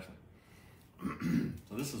Clarence Ashley.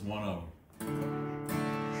 So this is one of them.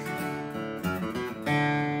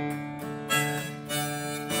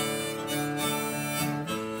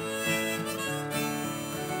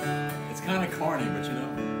 It's kind of corny, but you know.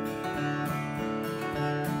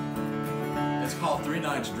 It's called 3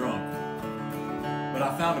 Nights Drunk. But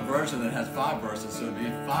I found a version that has 5 verses, so it'd be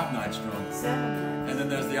 5 Nights Drunk. 7 nights. And then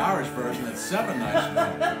there's the Irish version that's 7 Nights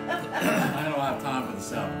Drunk. I don't have time for the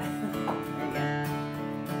 7.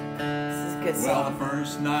 This is a good song. Well, the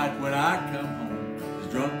first night when I come home, as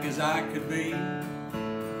drunk as I could be,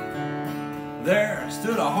 there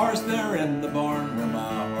stood a horse there in the barn where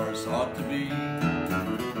my horse ought to be.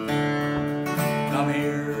 Come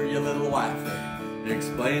here, you little wifey,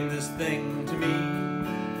 explain this thing to me.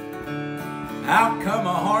 How come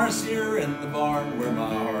a horse here in the barn where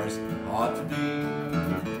my horse ought to be?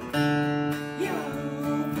 You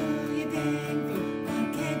fool, you dang fool, why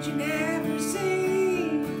can't you never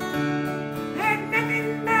see? There's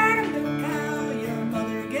nothing but a little cow your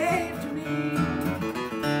mother gave to me.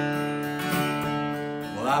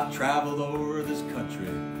 Well, I've traveled over this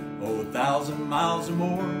country, 1,000 miles or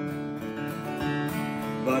more,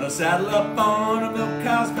 but a saddle up on a milk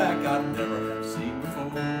cow's back I'd never have seen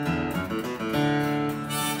before.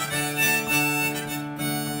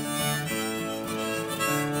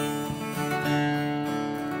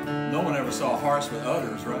 No one ever saw a horse with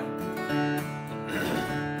udders, right?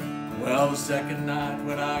 Well, the second night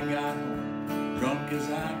when I got home, drunk as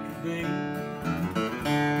I could be,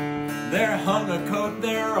 there hung a coat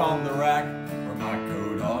there on the rack where my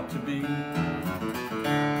coat ought to be.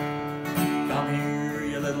 Come here,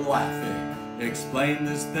 you little wifey, explain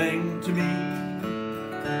this thing to me.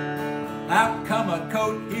 How come a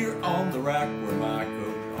coat here on the rack where my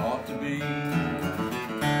coat ought to be?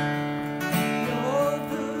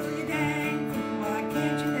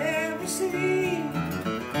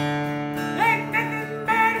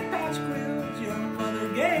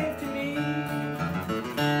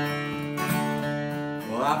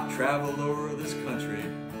 I've traveled over this country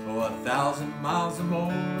for 1,000 miles or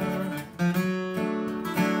more,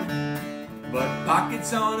 but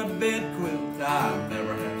pockets on a bed quilt I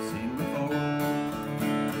never have seen before.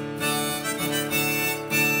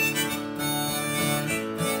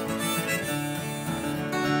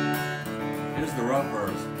 Here's the rough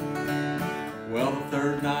verse. Well, the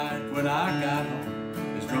third night when I got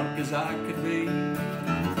home, as drunk as I could be,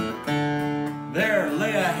 there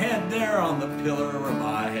lay a head there on the pillar where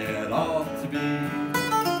my head ought to be.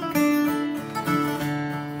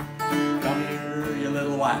 Come here, you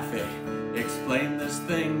little wifey, explain this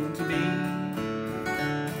thing to me.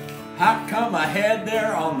 How come a head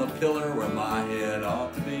there on the pillar where my head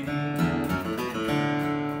ought to be?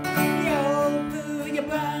 You old fool, you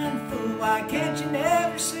blind fool, why can't you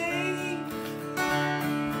never see?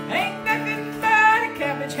 Ain't nothing but a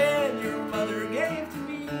cabbage head your mother gave to me.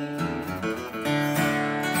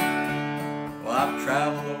 I've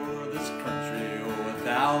traveled over this country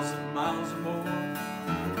 1,000 miles or more,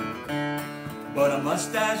 but a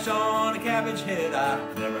mustache on a cabbage head I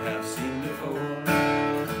never have seen before.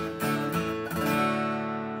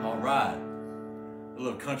 All right, a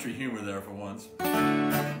little country humor there for once.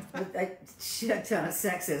 A shit ton of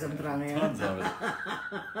sexism thrown in. Tons of it.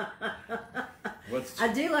 I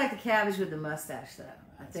do like the cabbage with the mustache, though.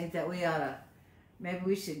 I think that we ought to. Maybe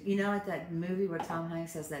we should, you know, like that movie where Tom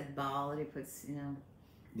Hanks has that ball that he puts, you know,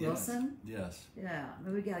 Wilson? Yes. Yeah.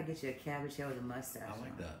 Maybe we got to get you a cabbage head with a mustache. I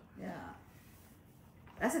like that. Yeah.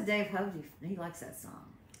 That's a Dave Hovey. He likes that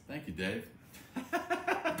song. Thank you, Dave. We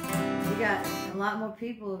got a lot more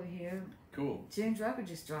people over here. Cool. June Drucker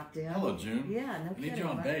just dropped in. Hello, June. Yeah, no kidding. I need you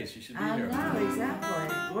on bass. You should be I here. know,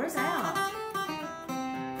 exactly. Where's Al?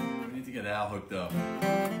 We need to get Al hooked up.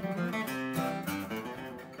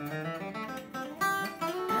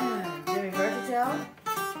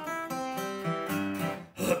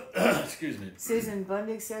 Excuse me. Susan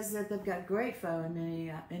Bundig says that they've got great phone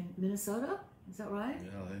in Minnesota. Is that right?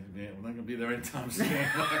 Yeah, we're not going to be there anytime soon.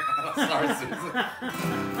 Sorry, Susan.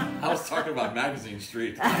 I was talking about Magazine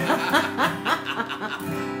Street. A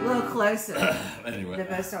little closer. Anyway. They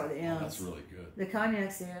both start with M's. That's really good. The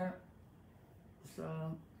cognac's there.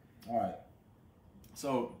 So. All right.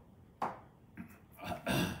 So,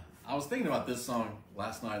 I was thinking about this song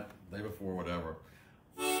last night, day before, whatever.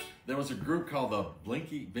 There was a group called the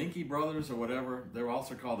Binky Brothers or whatever. They were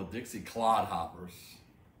also called the Dixie Clodhoppers.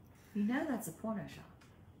 You know that's a porno shop.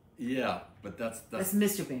 Yeah, but that's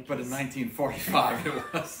Mr. Binky. But in 1945 it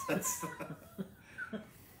was.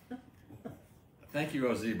 Thank you,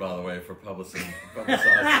 OZ, by the way, for publicizing.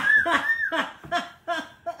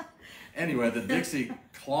 Anyway, the Dixie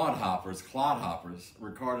Clodhoppers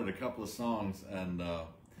recorded a couple of songs, and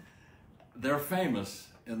they're famous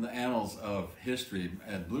in the annals of history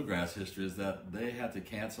and bluegrass history is that they had to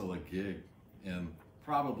cancel a gig in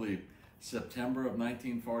probably September of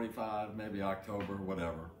 1945, maybe October,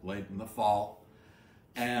 whatever, late in the fall.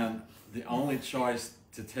 And the only choice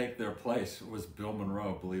to take their place was Bill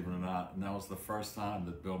Monroe, believe it or not. And that was the first time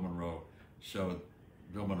that Bill Monroe showed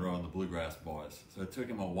Bill Monroe and the Bluegrass Boys. So it took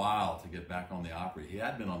him a while to get back on the Opry. He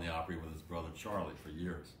had been on the Opry with his brother Charlie for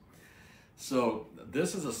years. So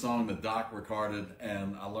this is a song that Doc recorded,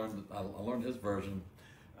 and I learned his version.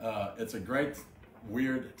 It's a great,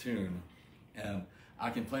 weird tune, and I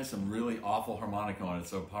can play some really awful harmonica on it,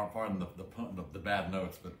 so pardon the bad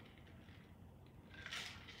notes, but...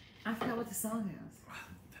 I forgot what the song is.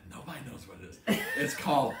 Nobody knows what it is. It's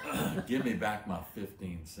called Give Me Back My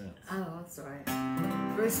 15 Cents. Oh, that's right.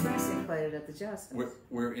 Bruce Springsteen played it at the Justice.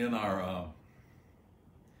 We're in our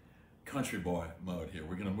country boy mode here.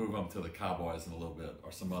 We're going to move up to the Cowboys in a little bit,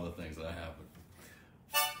 or some other things that I have.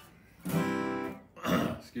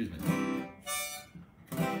 Excuse me.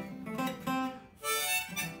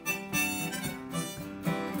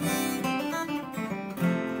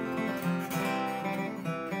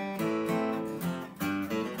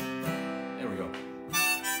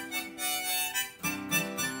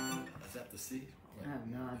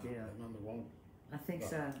 I think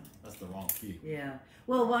so. That's the wrong key. Yeah.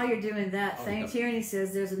 Well, while you're doing that, Thane Tierney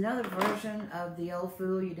says there's another version of The Old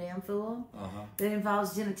Fool, You Damn Fool that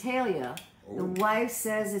involves genitalia. Ooh. The wife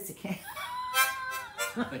says it's a candle.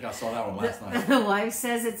 I think I saw that one last night. The wife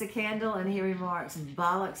says it's a candle, and he remarks,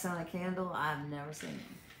 bollocks on a candle. I've never seen it.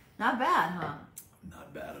 Not bad, huh?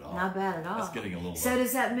 Not bad at all. Not bad at all. That's getting a little So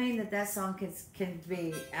does that mean that that song can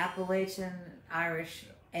be Appalachian, Irish,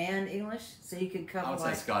 and English? So you could cover I would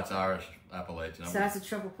say Scots, Irish, Appalachian. So that's a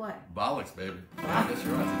triple play. Bollocks, baby. I guess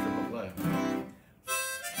you're right, it's a triple play.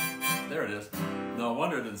 There it is. No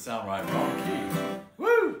wonder it didn't sound right. Wrong key.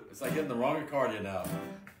 Woo! It's like getting the wrong accordion out.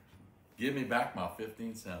 Give me back my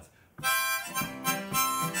 15 cents.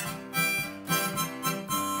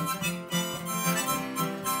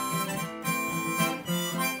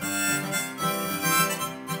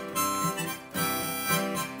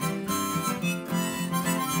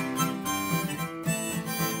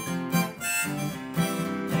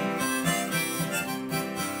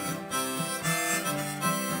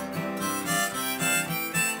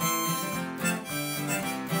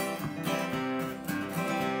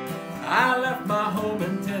 I left my home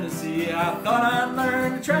in Tennessee, I thought I'd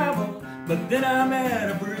learn to travel, but then I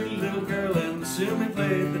met a pretty little girl and soon we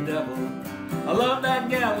played the devil. I loved that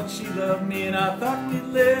gal and she loved me and I thought we'd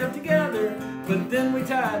live together, but then we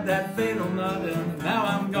tied that fatal knot and now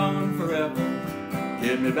I'm gone forever.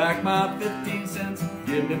 Give me back my 15 cents,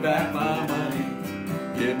 give me back my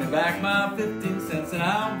money, give me back my 15 cents and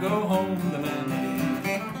I'll go home to Mammy.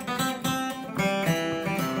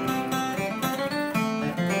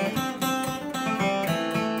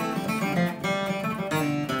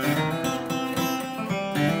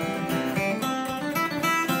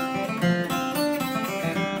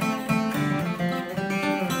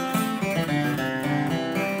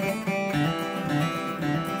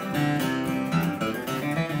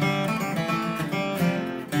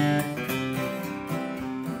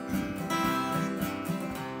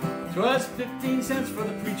 Twas 15 cents for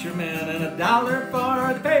the preacher man and $1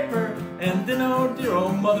 for the paper. And then oh dear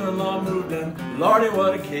old mother-in-law moved and Lordy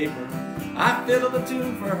what a caper. I fiddled a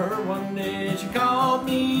tune for her one day, she called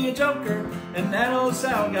me a joker. And that old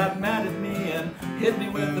sow got mad at me and hit me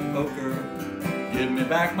with the poker. Give me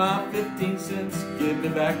back my 15 cents, give me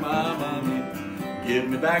back my money, give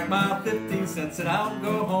me back my 15 cents and I'll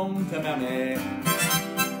go home to Mammy.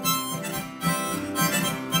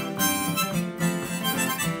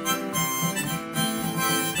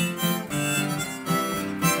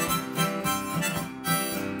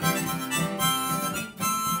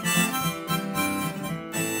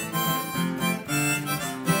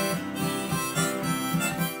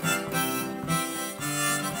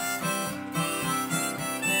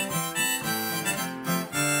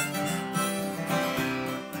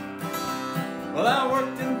 Well, I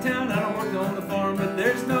worked in town and I worked on the farm, but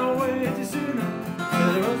there's no way to suit him.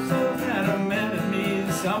 There was so mad a man at me,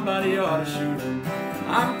 somebody ought to shoot him.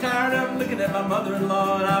 I'm tired of looking at my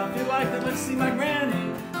mother-in-law and I feel like I'd like to see my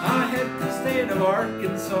granny. I head to the state of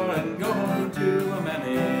Arkansas and go home to a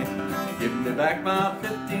mammy. Give me back my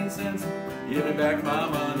 15 cents, give me back my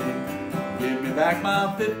money, give me back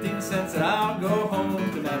my 15 cents and I'll go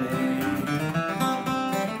home to mammy.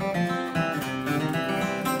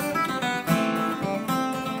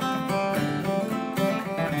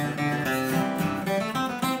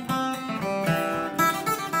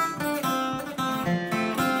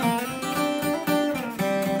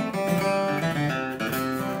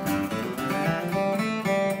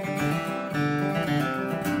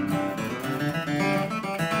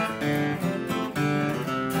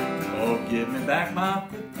 Give me back my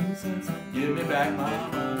 15 cents, give me back my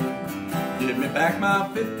money. Give me back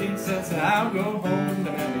my 15 cents and I'll go home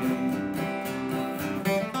to Mammy.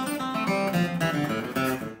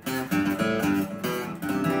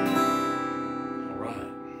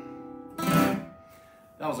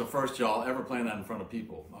 That was the first y'all ever playing that in front of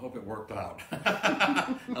people. I hope it worked out.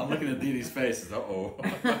 I'm looking at Dee Dee's face. Uh-oh.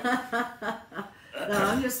 No,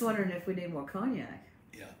 I'm just wondering if we need more cognac.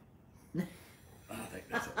 Yeah. I think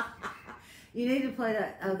that's it. You need to play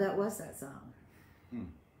that. Oh, that was that song. Hmm.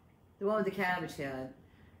 The one with the cabbage head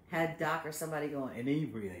had Doc or somebody going,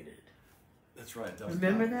 inebriated. That's right. That was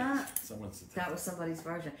Remember Doc. that? Someone's That was somebody's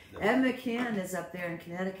version. Yeah. Ed McKinn is up there in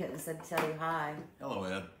Connecticut and said to tell you hi. Hello,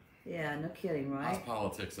 Ed. Yeah, no kidding, How's right?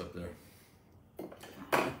 politics up there?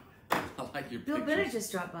 I like your Bill pictures. Bennett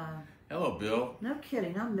just dropped by. Hello, Bill. No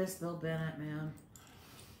kidding, I miss Bill Bennett, man.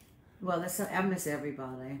 Well, I miss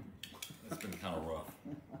everybody. It's been kind of rough.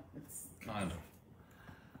 Kind of.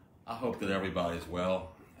 I hope that everybody's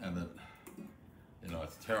well and that, you know,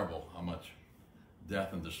 it's terrible how much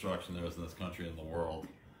death and destruction there is in this country and the world,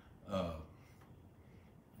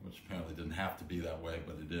 which apparently didn't have to be that way,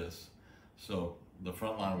 but it is. So the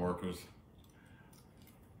frontline workers,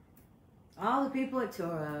 All the people at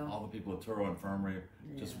Toro. all the people at Toro Infirmary,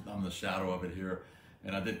 just I'm the shadow of it here.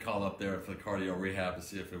 And I did call up there for the cardio rehab to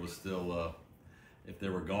see if it was still, if they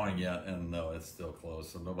were going yet, and no, it's still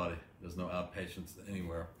closed. So there's no outpatients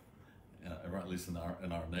anywhere, at least in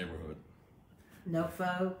our neighborhood. No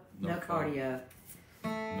faux, no faux. cardio.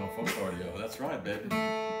 No faux cardio. That's right, baby.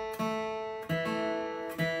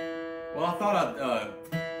 Well, I thought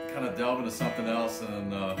I'd kind of delve into something else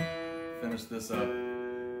and finish this up.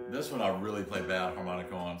 This one I really play bad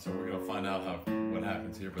harmonica on, so we're gonna find out what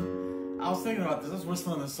happens here. But I was thinking about this. I was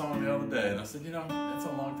whistling this song the other day, and I said, you know, it's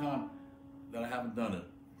a long time that I haven't done it.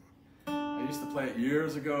 I used to play it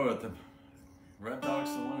years ago at the Red Dog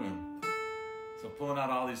Saloon. So pulling out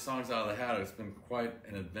all these songs out of the hat, it's been quite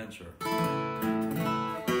an adventure.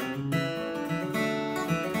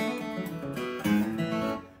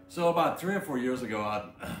 So about 3 or 4 years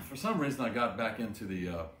ago, for some reason I got back into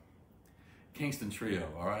the Kingston Trio,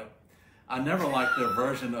 all right? I never liked their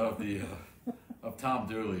version of of Tom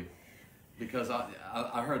Dooley because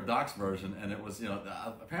I heard Doc's version, and it was, you know,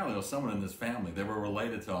 apparently there was someone in this family. They were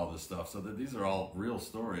related to all this stuff, so that these are all real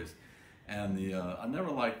stories. And I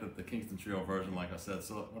never liked the Kingston Trio version, like I said.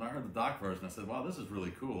 So when I heard the Doc version, I said, wow, this is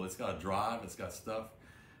really cool. It's got a drive, it's got stuff.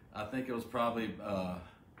 I think it was probably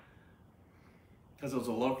because it was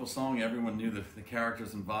a local song, everyone knew the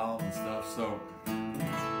characters involved and stuff. So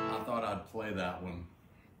I thought I'd play that one,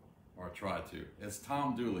 or try to. It's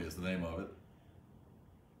Tom Dooley is the name of it.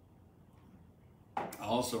 I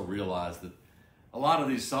also realized that a lot of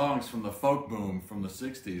these songs from the folk boom from the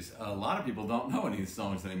 60s, a lot of people don't know any of these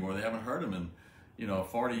songs anymore. They haven't heard them in, you know,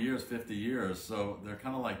 40 years, 50 years. So they're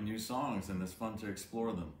kind of like new songs, and it's fun to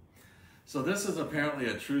explore them. So this is apparently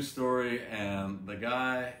a true story, and the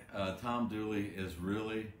guy, Tom Dooley, is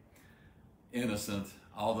really innocent,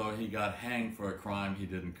 although he got hanged for a crime he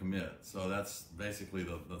didn't commit. So that's basically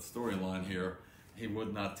the storyline here. He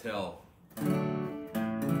would not tell. He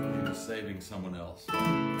was saving someone else.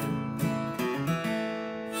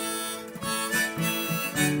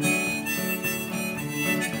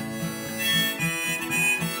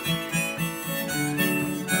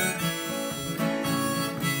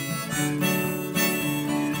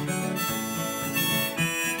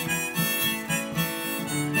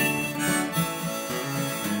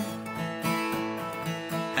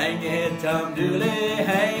 Hang your head, Tom Dooley,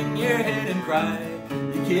 hang your head and cry.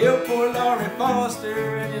 You killed poor Laurie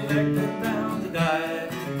Foster and you left her bound to die.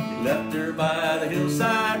 You left her by the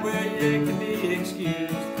hillside where you can be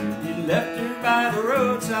excused. You left her by the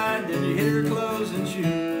roadside, then you hid her clothes and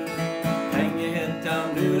shoes. Hang your head,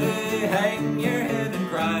 Tom Dooley, hang your head and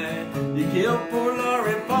cry. You killed poor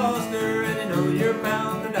Laurie Foster and you know you're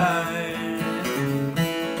bound to die.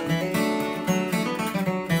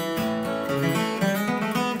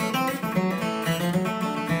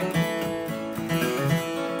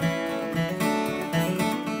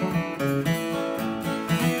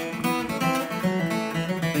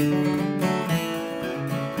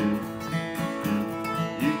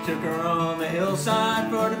 Hillside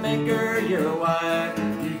for to make her your wife.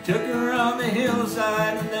 You took her on the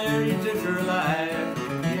hillside and there you took her life.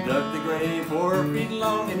 You dug the grave 4 feet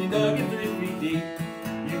long and you dug it 3 feet deep.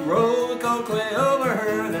 You rolled the cold clay over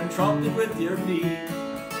her, then trumped it with your feet.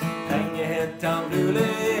 Hang your head, Tom Dooley,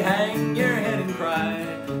 hang your head and cry.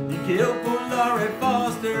 You killed poor Laurie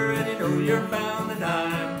Foster and you know you're bound to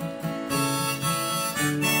die.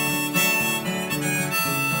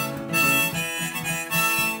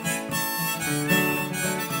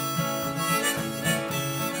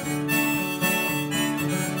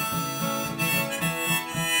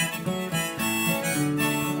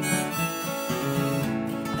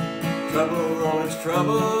 trouble, it's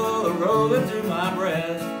trouble rolling through my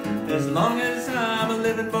breast. As long as I'm a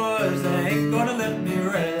living, boys, they ain't gonna let me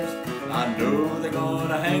rest. I know they're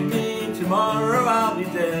gonna hang me, tomorrow I'll be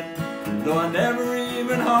dead. Though I never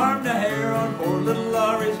even harmed a hair on poor little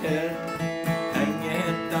Laurie's head. Hang your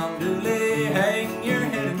head, Tom Dooley, hang your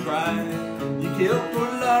head and cry. You killed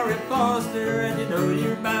poor Laurie Foster and you know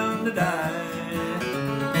you're bound to die.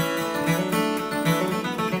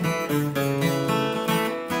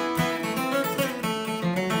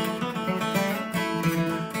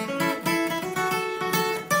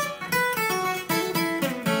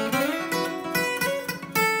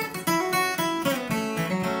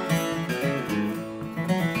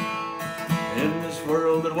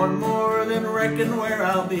 One more than reckon where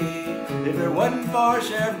I'll be. If it wasn't for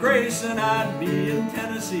Sheriff Grayson, I'd be in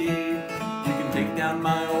Tennessee. You can take down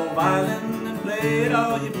my old violin and play it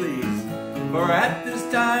all you please, for at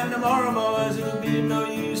this time tomorrow, boys, it'll be no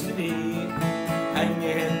use to me. Hang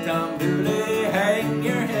your head, Tom Dooley, hang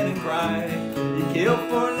your head and cry. You killed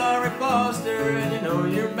poor Laurie Foster and you know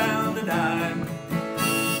you're bound to die.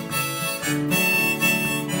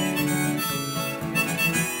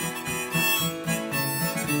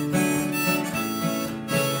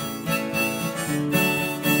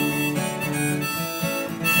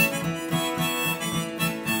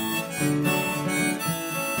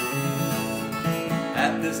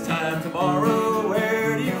 This time tomorrow,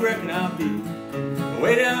 where do you reckon I'll be?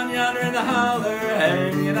 Way down yonder in the holler,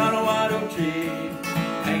 hanging on a white oak tree.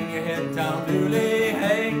 Hang your head, Tom Dooley,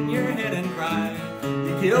 hang your head and cry.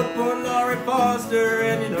 You killed poor Laurie Foster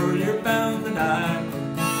and you know you're bound to die.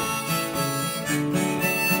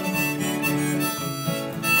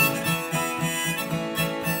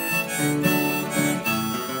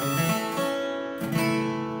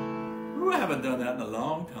 Ooh, I haven't done that in a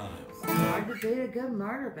long time. Hard to beat a good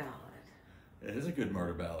murder ballad. It is a good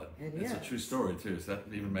murder ballad. It's a true story too, so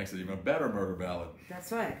that even makes it even a better murder ballad.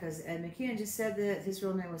 That's right, because Ed McKeon just said that his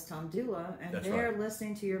real name was Tom Dula, and That's they're right.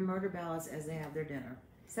 listening to your murder ballads as they have their dinner.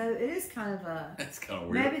 So it is kind of a... It's kind of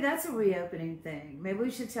weird. Maybe that's a reopening thing. Maybe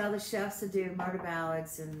we should tell the chefs to do murder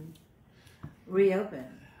ballads and reopen.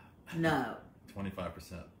 No.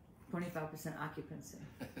 25%. 25% occupancy.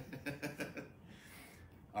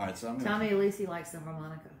 All right, so I'm gonna... Tommy Alisi likes the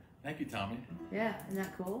harmonica. Thank you, Tommy. Yeah, isn't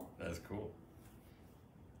that cool? That's cool.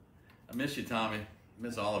 I miss you, Tommy. I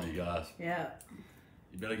miss all of you guys. Yeah.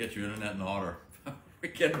 You better get your internet in order.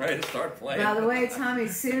 We're getting ready to start playing. By the way, Tommy,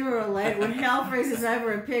 sooner or later, when hell freezes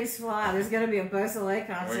over and pigs fly, there's going to be a Beausoleil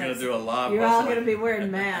concert. We're going to do a live You're all going to be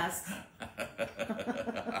wearing masks.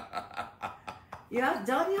 Yeah,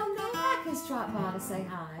 Danielle Nowak has dropped by to say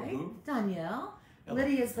hi. Who? Danielle. Hello.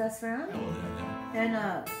 Lydia's best friend. Hello,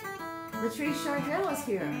 Danielle. And Latrice Chardell is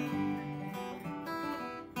here.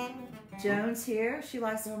 Joan's here. She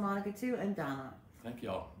likes the harmonica too. And Donna. Thank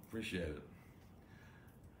y'all. Appreciate it.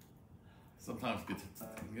 Sometimes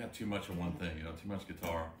you got too much of one thing, you know, too much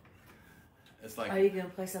guitar. It's like... Are you going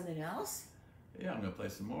to play something else? Yeah, I'm going to play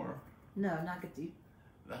some more. No, not guitar.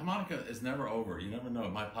 The harmonica is never over. You never know.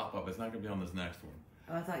 It might pop up. It's not going to be on this next one.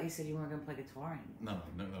 Oh, I thought you said you weren't going to play guitar anymore.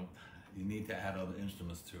 No. You need to add other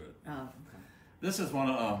instruments to it. Oh, okay. This is one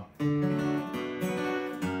of...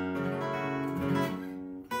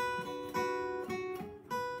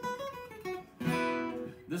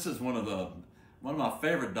 This is one of my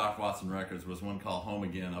favorite Doc Watson records was one called Home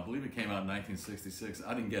Again. I believe it came out in 1966.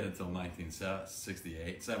 I didn't get it until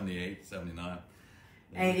 1968, 78, 79.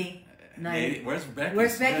 80. 90. Where's Becky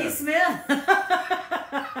Where's Smith? Becky Smith?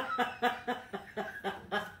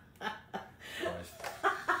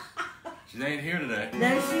 She ain't here today.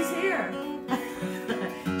 No, she's here.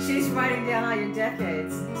 She's writing down all your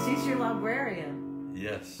decades. She's your librarian.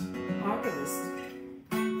 Yes. Archivist.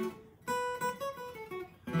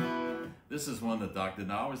 This is one that Doc did,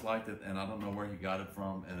 and I always liked it, and I don't know where he got it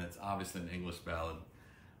from, and it's obviously an English ballad.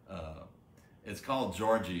 It's called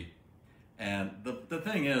Georgie, and the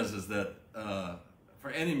thing is that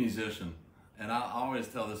for any musician, and I always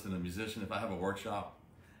tell this in a musician, if I have a workshop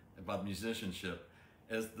about musicianship,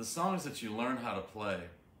 is the songs that you learn how to play,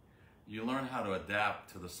 you learn how to adapt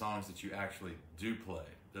to the songs that you actually do play.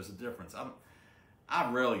 There's a difference. I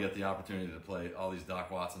rarely get the opportunity to play all these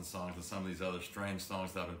Doc Watson songs and some of these other strange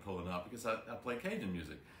songs that I've been pulling up because I play Cajun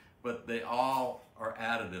music. But they all are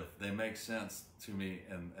additive. They make sense to me,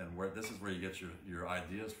 and where this is where you get your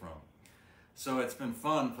ideas from. So it's been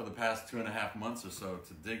fun for the past 2.5 months or so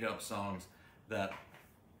to dig up songs that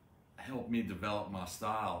help me develop my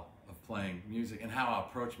style of playing music and how I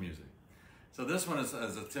approach music. So this one is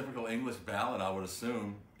a typical English ballad, I would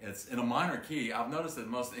assume. It's in a minor key. I've noticed that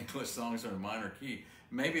most English songs are in minor key.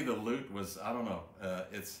 Maybe the lute was, I don't know,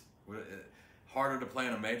 it Harder to play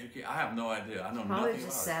in a major key? I have no idea. I know Probably nothing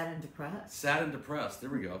just about sad and depressed. it. Sad and depressed. There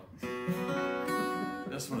we go.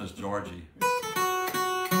 This one is Georgie.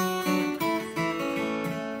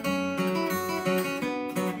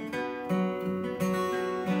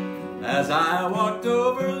 As I walked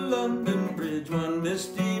over London Bridge one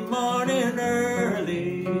misty morning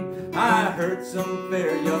early, I heard some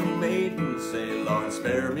fair young maiden say, Lord,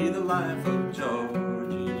 spare me the life of Georgie.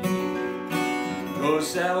 Go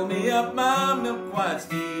saddle me up my milk-white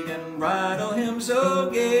steed and bridle him so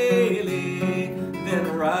gaily,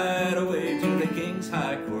 then ride away to the King's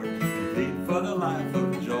High Court and plead for the life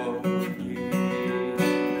of Georgie.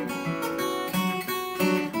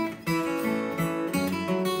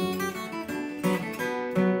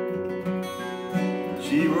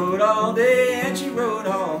 She rode all day and she rode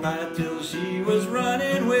all night till she was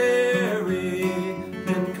running weary,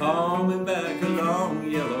 then calming back her long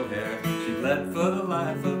yellow hair, she fled for the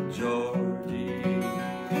life of Georgie.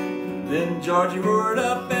 Then Georgie roared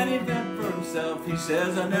up and he vent for himself. He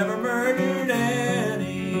says, I never murdered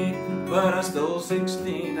any, but I stole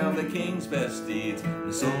 16 of the king's best steeds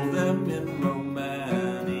and sold them in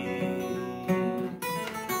Romani.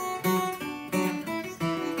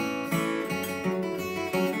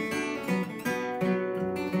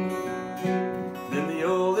 Then the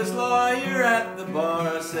oldest lawyer at the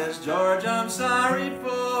bar says, George, I'm sorry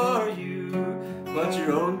for you, but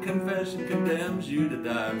your own confession condemns you to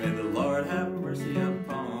die. May the Lord have mercy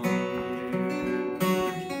upon you.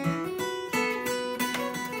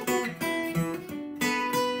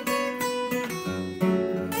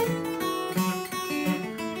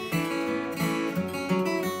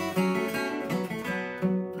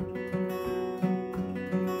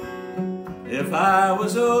 If I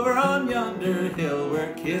was over on yonder hill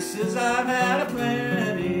where kisses I've had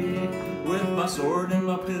a-plenty, with my sword and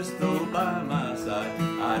my pistol by my side,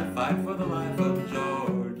 I'd fight for the life of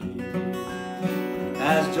Georgie.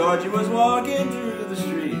 As Georgie was walking through the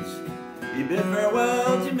streets, he bid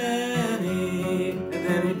farewell to many, and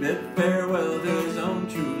then he bid farewell to his own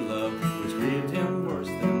true love, which grieved him worse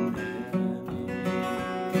than many.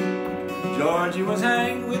 Georgie was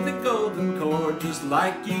hanged with a golden cord, just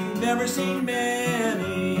like you've never seen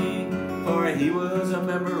many, for he was a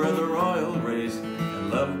member of the royal race,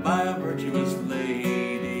 loved by a virtuous lady.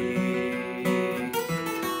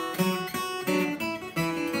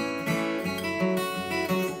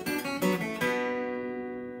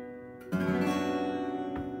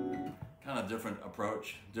 Kind of different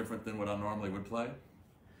approach, different than what I normally would play.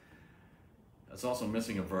 It's also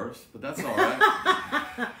missing a verse, but that's all right.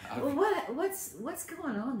 Well, what's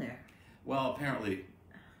going on there? Well, apparently,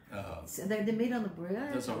 So they meet on the bridge.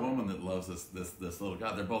 there's a woman that loves this little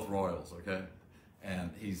guy. They're both royals, okay?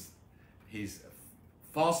 And he's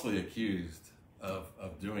falsely accused of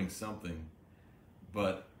doing something,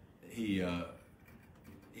 but he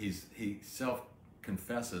self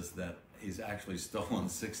confesses that he's actually stolen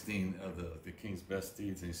 16 of the king's best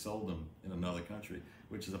steeds and he sold them in another country,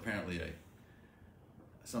 which is apparently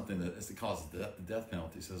something that is the cause of the death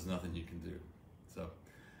penalty. So there's nothing you can do. So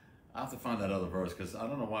I have to find that other verse because I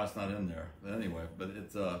don't know why it's not in there. But anyway, but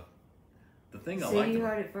it's the thing I like. So you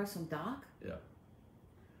heard it first from Doc? Yeah.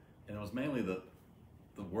 And it was mainly the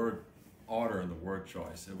word order and the word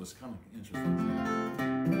choice. It was kind of interesting.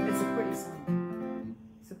 It's a pretty song.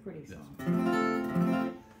 It's a pretty song.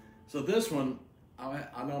 Yes. So this one,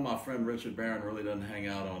 I know my friend Richard Barron really doesn't hang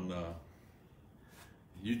out on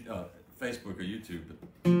Facebook or YouTube, but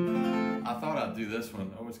I thought I'd do this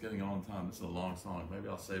one. Oh, it's getting on time. This is a long song. Maybe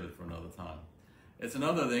I'll save it for another time. It's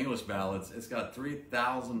another of the English ballads. It's got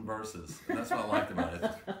 3,000 verses, and that's what I liked about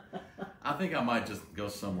it. I think I might just go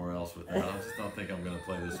somewhere else with that. I just don't think I'm going to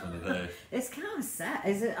play this one today. It's kind of sad.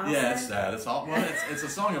 Is it? Yeah, it's sad. It's all well. It's a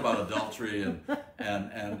song about adultery and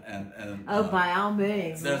Oh, by all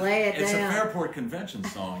means, lay it it's down. It's a Fairport Convention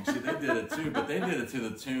song. See, they did it too, but they did it to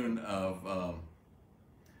the tune of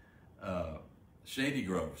Shady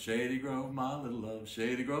Grove. Shady Grove, my little love.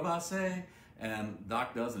 Shady Grove, I say. And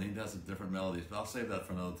Doc doesn't. He does different melodies, but I'll save that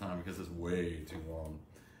for another time because it's way too long.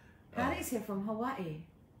 Patty's here from Hawaii.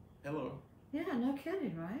 Hello. Yeah, no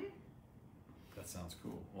kidding, right? That sounds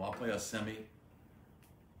cool. Well, I'll play a semi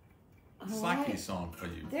Hawaii. Psyche song for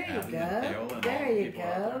you. There you Abby and Dale go. and There all the you people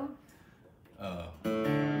out go.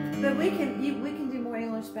 there. But we can do more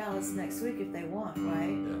English ballads next week if they want,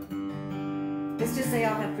 right? Yeah. It's just they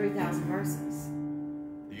all have 3,000 verses.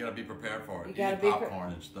 You gotta be prepared for it. You You gotta need be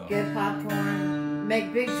popcorn and stuff. Get popcorn.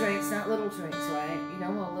 Make big drinks, not little drinks, right? You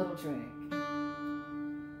don't want a little drink.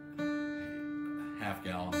 Half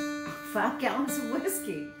gallon. 5 gallons of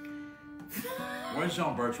whiskey. Where's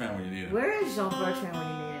Jean Bertrand when you need him? Where is Jean Bertrand when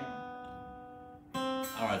you need him?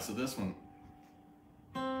 All right, so this one,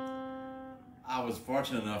 I was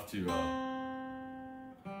fortunate enough to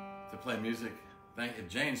play music. If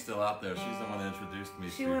Jane's still out there, she's the one that introduced me.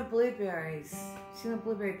 She went blueberries. She went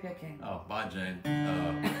blueberry picking. Oh, bye, Jane.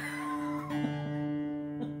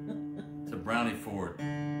 To Brownie Ford,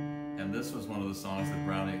 and this was one of the songs that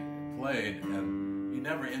Brownie played, and he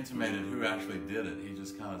never intimated who actually did it. He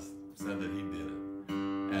just kind of said that he did it,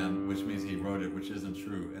 and which means he wrote it, which isn't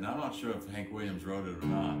true. And I'm not sure if Hank Williams wrote it or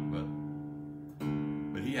not,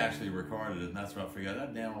 but he actually recorded it, and that's what I figured.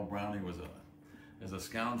 That damn old Brownie was a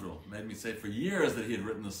scoundrel. Made me say for years that he had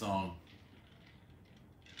written the song,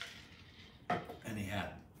 and he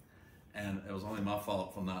hadn't. And it was only my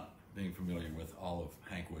fault for not being familiar with all of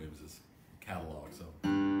Hank Williams's catalog. So,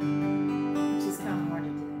 which is kind of hard to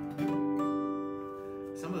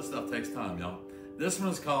do. Some of the stuff takes time, y'all. This one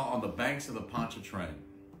is called "On the Banks of the Pontchartrain."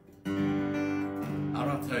 I don't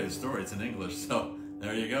have to tell you the story. It's in English, so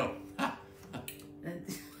there you go.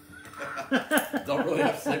 Don't really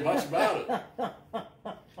have to say much about it.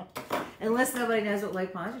 Unless nobody knows what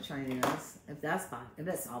Lake Pontchartrain is, if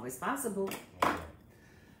that's always possible.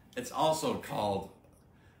 It's also called.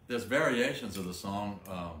 There's variations of the song.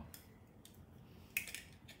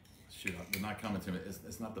 Shoot, they're not coming to me.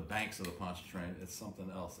 It's not the banks of the Pontchartrain. It's something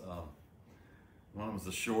else. One of them was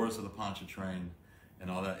the shores of the Pontchartrain, and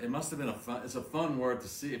all that. It must have been a fun. It's a fun word to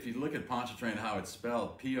see if you look at Pontchartrain, how it's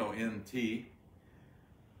spelled: Pontchartrain.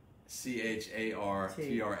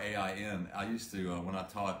 I used to when I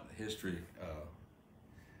taught history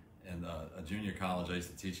in a junior college. I used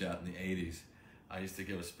to teach out in the '80s. I used to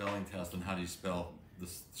give a spelling test on how do you spell the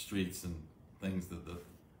streets and things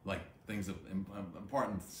things of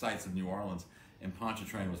important sites of New Orleans, and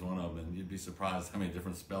Pontchartrain was one of them, and you'd be surprised how many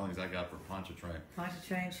different spellings I got for Pontchartrain.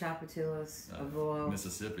 Pontchartrain, Chapatillas, Avoyelles,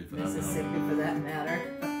 Mississippi for that matter.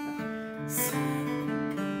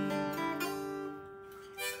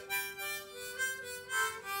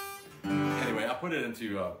 Anyway, I put it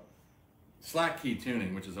into slack key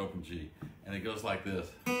tuning, which is open G, and it goes like this.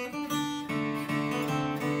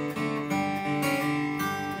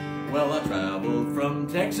 Well, I traveled from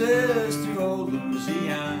Texas to old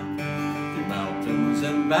Louisiana, through mountains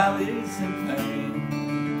and valleys and plains.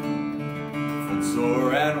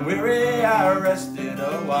 Footsore and weary, I rested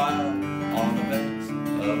a while on the banks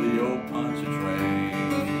of the old Pontchartrain.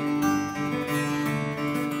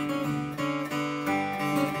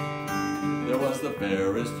 There was the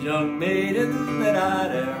fairest young maiden that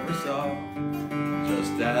I'd ever saw,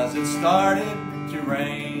 just as it started to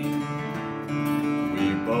rain. We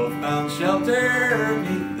both found shelter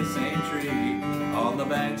beneath the same tree on the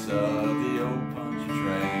banks of the old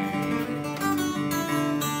Pontchartrain.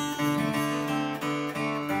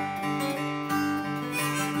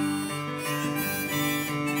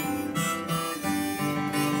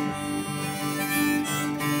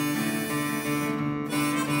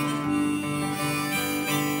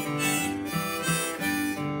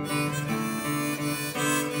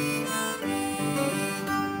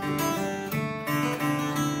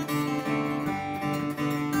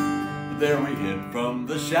 There we hid from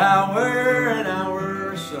the shower an hour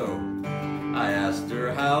or so. I asked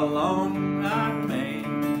her how long I'd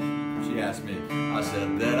remain. She asked me, I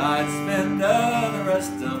said that I'd spend the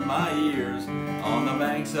rest of my years on the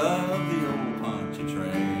banks of the old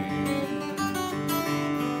Pontchartrain.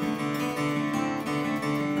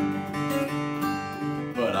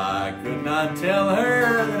 But I could not tell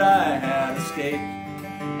her that I had escaped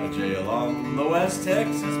a jail on the West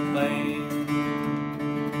Texas plain.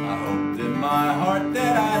 I hoped in my heart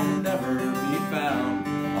that I'd never be found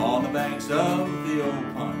on the banks of the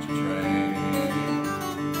old Pontchartrain.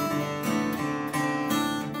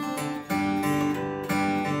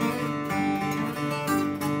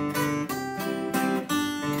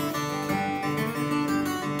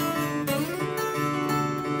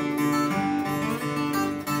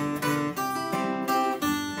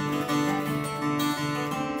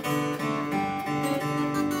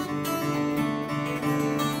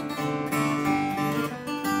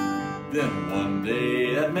 Then one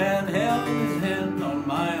day that man held his hand on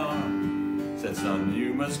my arm, said, son,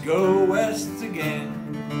 you must go west again.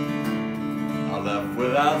 I left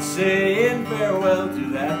without saying farewell to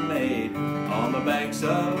that maid on the banks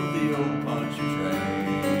of the old Pontchartrain.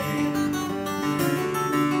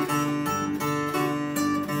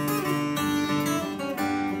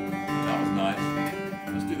 That was nice.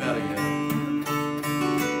 Let's do that again.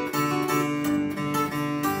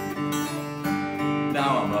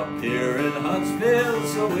 Now I'm up here in Huntsville,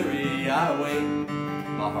 so weary I wait.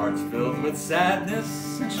 My heart's filled with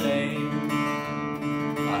sadness and shame.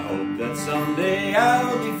 I hope that someday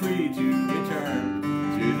I'll be free to return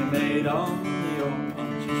to maid on the old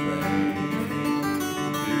punch tray.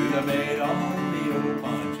 To the maid on the old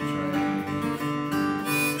punch tray.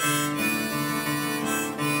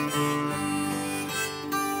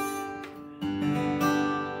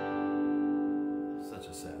 Such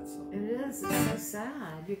a sad song. It is. It's so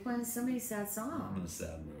sad. You're playing so many sad songs. I'm in a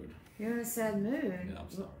sad mood. You're in a sad mood. Yeah, I'm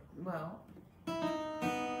sorry. Well,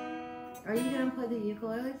 are you gonna play the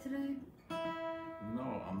ukulele today?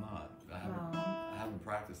 No, I'm not. I haven't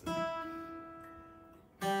practiced it.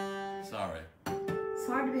 Sorry. It's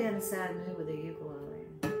hard to be in a sad mood with a ukulele.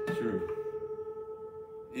 True.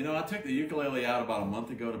 You know, I took the ukulele out about a month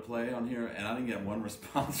ago to play on here, and I didn't get one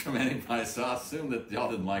response from anybody, so I assumed that y'all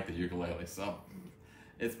didn't like the ukulele. So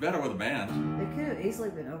it's better with a band. They could have easily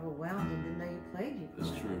been overwhelmed and didn't know you played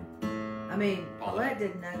ukulele. It's true. I mean, Paulette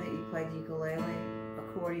didn't know that you played ukulele,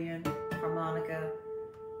 accordion, harmonica,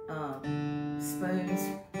 spoons.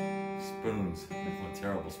 Spoons. I'm a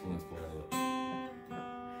terrible spoons player.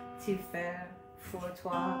 Two fair, four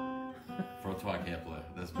trois. Frottois I can't play.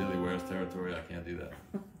 That's Billy Ware's territory. I can't do that.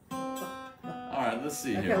 All right, let's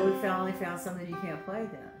see Okay, here. we finally found something you can't play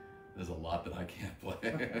then. There's a lot that I can't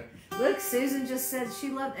play. Look, Susan just said she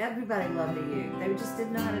loved, everybody loved you. They just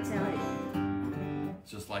didn't know how to tell you.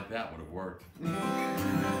 Just like that would have worked.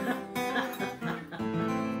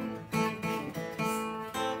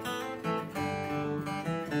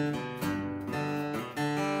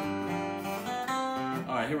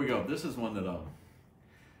 All right, here we go. This is one that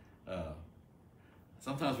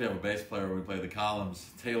sometimes we have a bass player where we play the columns.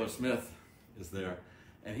 Taylor Smith is there,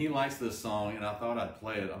 and he likes this song, and I thought I'd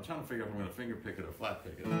play it. I'm trying to figure out if I'm going to finger pick it or flat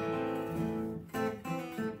pick it.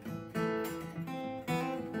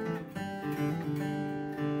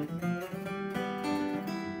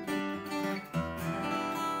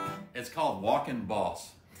 It's called Walkin'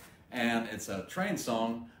 Boss, and it's a train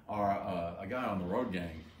song or a guy on the road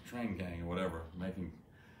gang, train gang or whatever, making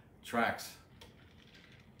tracks.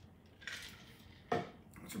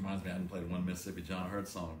 Which reminds me, I hadn't played one Mississippi John Hurt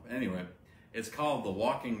song. Anyway, it's called The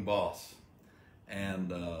Walking Boss,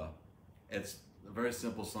 and it's a very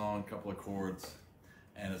simple song, a couple of chords,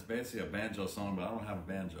 and it's basically a banjo song, but I don't have a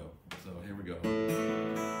banjo, so here we go.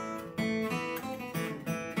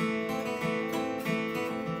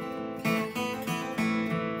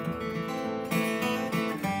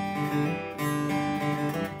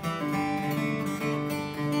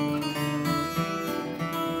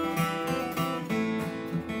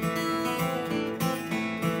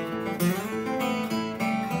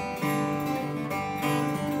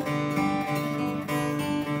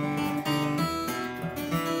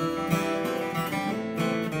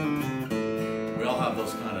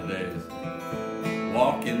 Those kind of days.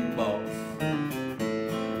 Walking boss,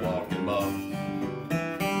 walking boss,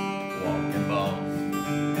 walking boss.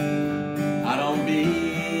 I don't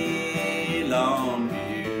belong to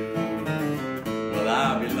you. Well, I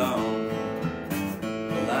belong.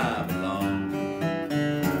 Well, I belong.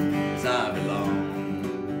 Yes, I belong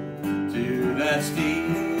to that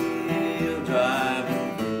steel driving.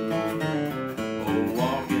 Oh,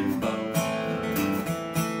 walking boss,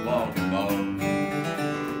 walking boss.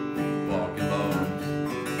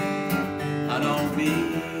 I don't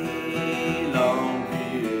belong to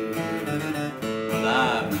you, but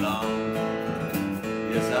I belong,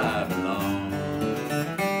 yes I belong,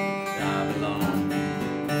 I belong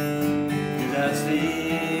to that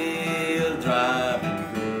steel driving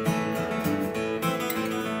crew.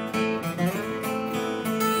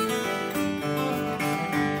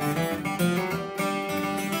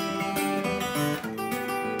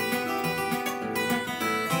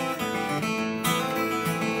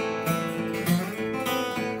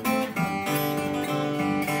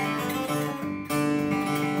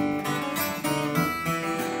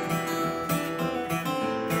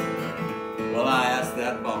 Well, I asked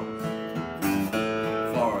that boss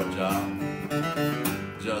for a job,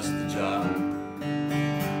 just a job.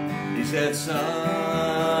 He said,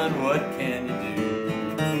 son, what can you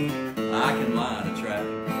do? I can line a track,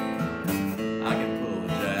 I can pull a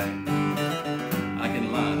jack, I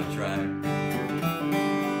can line a track,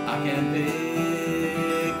 I can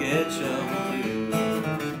pick and shovel too.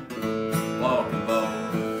 Walking boss,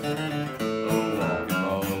 oh walking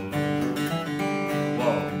boss,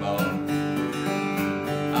 walking boss.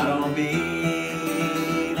 I don't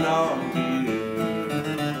belong to you,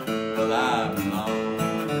 but I belong,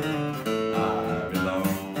 I belong,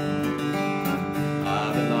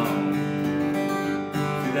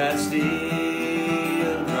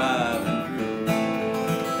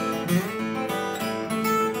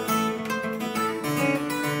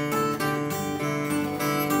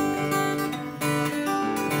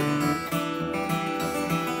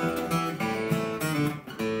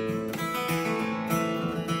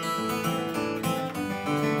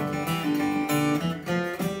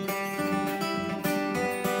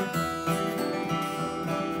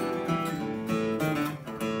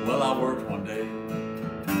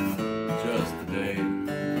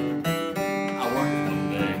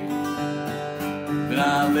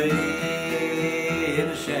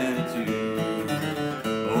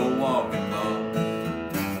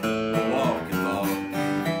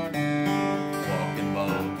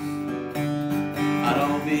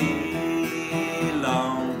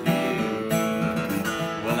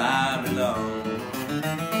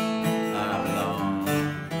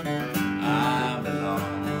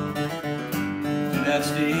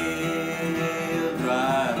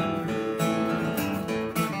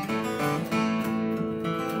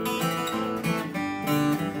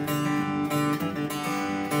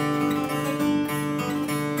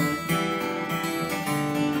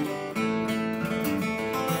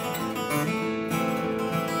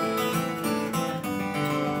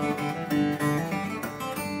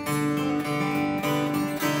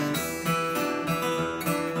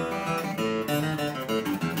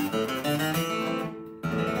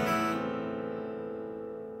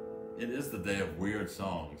 It is the day of weird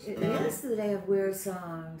songs. It is the day of weird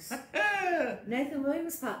songs. Nathan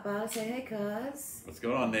Williams popped by to say, hey, cuz. What's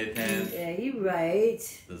going on, Nathan? Yeah, you right.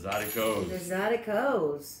 The Zydeco's. The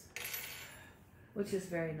Zydeco's. Which is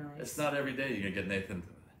very nice. It's not every day you're going to get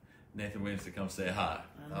Nathan Williams to come say hi.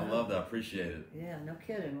 I love that. I appreciate it. Yeah, no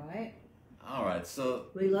kidding, right? All right, so...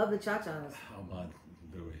 We love the cha-chas. Oh, my,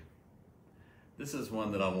 do we? This is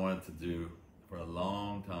one that I wanted to do for a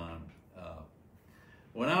long time.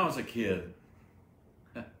 When I was a kid,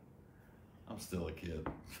 I'm still a kid,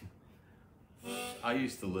 I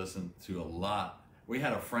used to listen to a lot. We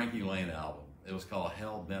had a Frankie Lane album. It was called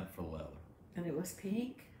Hell Bent for Leather. And it was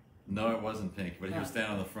pink? No, it wasn't pink, but he was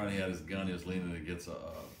standing on the front, he had his gun, he was leaning against an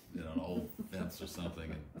old fence or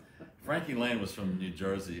something. And Frankie Lane was from New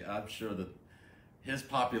Jersey. I'm sure that his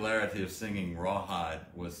popularity of singing Rawhide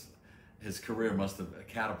was, his career must have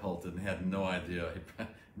catapulted, and he had no idea. He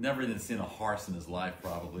never even seen a horse in his life,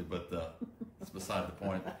 probably, but that's beside the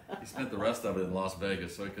point. He spent the rest of it in Las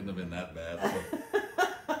Vegas, so it couldn't have been that bad.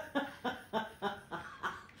 So.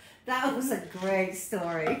 That was a great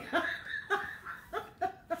story.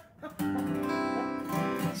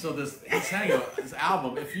 So this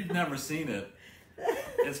album, if you've never seen it,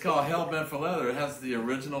 it's called Hell Bent for Leather. It has the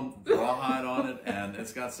original Rawhide on it, and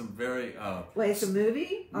it's got some very... Wait, it's a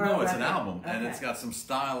movie? Or no, a it's an record? album, and Okay. it's got some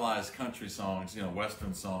stylized country songs,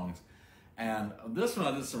 Western songs. And this one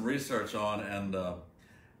I did some research on, and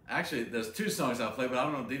actually, there's two songs I played, but I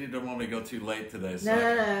don't know, Dee Dee don't want me to go too late today. So No,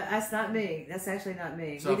 that's not me. That's actually not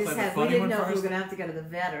me. So we I'll just play the had, we funny didn't one know if we were first? going to have to go to the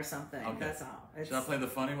vet or something. Okay. That's all. Should I play the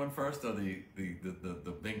funny one first, or the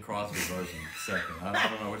Bing Crosby version second? I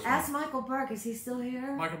don't know which Ask one. Michael Burke. Is he still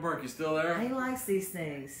here? Michael Burke, you still there? He likes these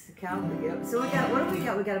things. Cowboy. Yep. So we got, what do we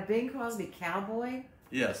got? We got a Bing Crosby cowboy.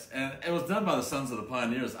 Yes, and it was done by the Sons of the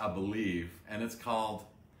Pioneers, I believe, and it's called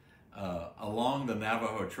Along the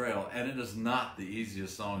Navajo Trail, and it is not the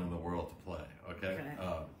easiest song in the world to play, okay?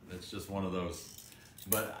 It's just one of those.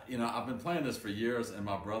 But, I've been playing this for years, and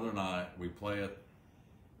my brother and I, we play it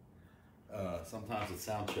sometimes at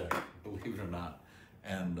sound check, believe it or not,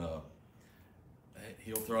 and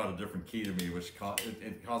he'll throw out a different key to me, which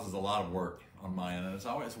it causes a lot of work on my end, and it's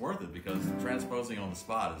always worth it because transposing on the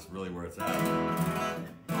spot is really where it's at.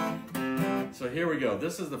 So here we go.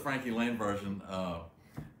 This is the Frankie Lane version,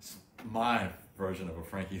 my version of a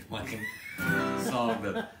Frankie Lane song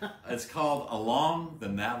that it's called "Along the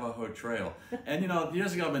Navajo Trail." And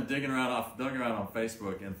years ago I've been dug around on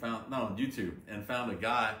Facebook and found YouTube and found a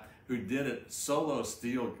guy who did it solo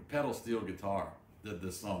pedal steel guitar, did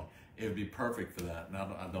this song. It would be perfect for that.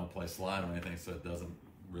 Now I don't play slide or anything, so it doesn't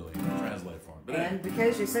really translate for him. But And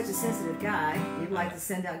because you're such a sensitive guy, you'd like to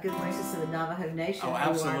send out good wishes to the Navajo Nation. Oh,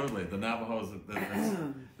 absolutely. The Navajos,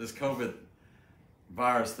 this COVID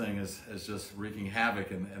virus thing is just wreaking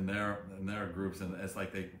havoc in their groups, and it's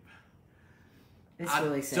like It's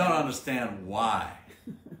really sad. I don't understand why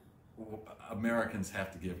Americans have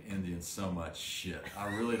to give Indians so much shit. I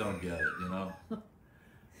really don't get it,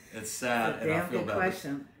 It's sad, That's a and I damn feel good bad.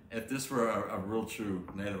 question. If this were a real true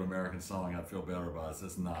Native American song, I'd feel better about it.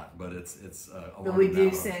 It's not, but it's But we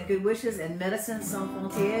do send good wishes and Medicine Sans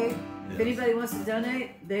Frontières. If anybody wants to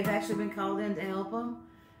donate, they've actually been called in to help them.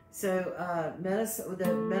 So,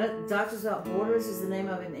 Doctors Without Borders is the name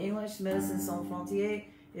of it in English. Medicine Sans Frontières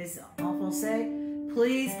is en français.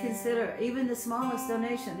 Please consider, even the smallest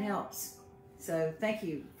donation helps. So, thank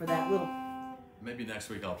you for that little Maybe next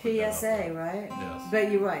week I'll put that up PSA, there. right? Yes.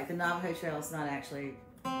 But you're right. The Navajo Trail is not actually,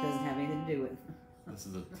 doesn't have anything to do with it. This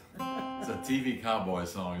is it's a TV cowboy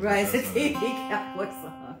song. is what Right, it's a that's in TV it. cowboy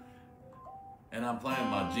song. And I'm playing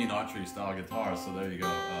my Gene Autry style guitar, so there you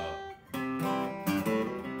go.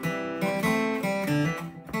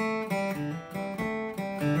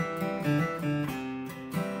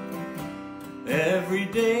 Every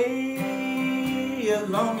day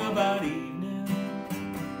along about evening,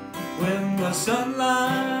 when the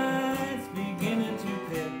sunlight's beginning to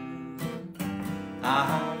pale,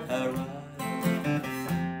 I ride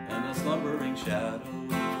in a slumbering shadow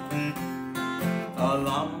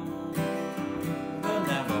along the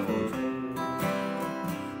Navajo Trail.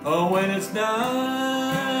 Oh, when it's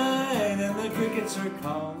night and the crickets are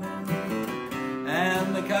calling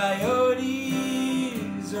and the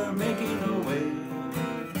coyotes are making a wail,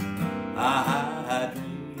 I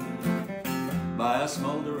dream by a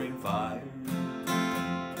smoldering fire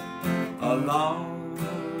along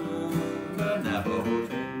the Navajo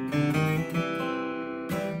Trail.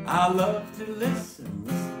 I love to listen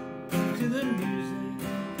to the music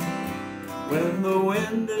when the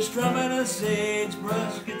wind is strumming a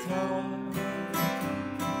sagebrush guitar,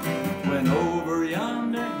 when over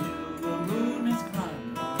yonder hill the moon is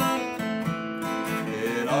climbing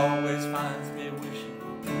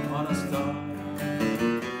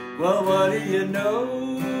Well, what do you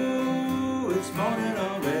know? It's morning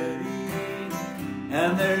already,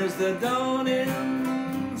 and there's the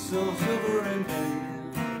dawning, so silver and pale.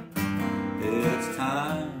 It's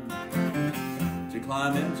time to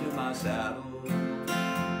climb into my saddle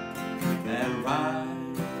and ride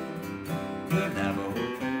the Navajo.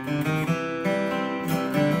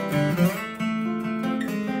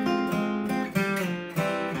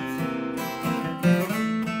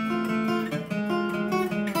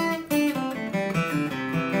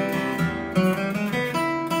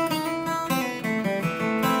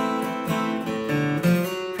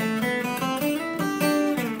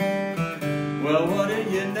 Well, what do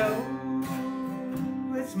you know?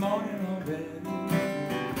 It's morning already,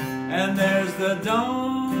 and there's the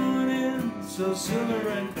dawning, so silver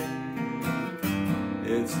and pale.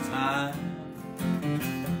 It's time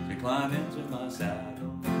to climb into my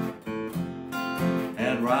saddle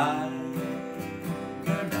and ride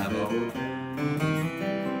the Navajo,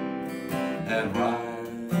 and ride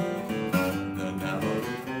the Navajo.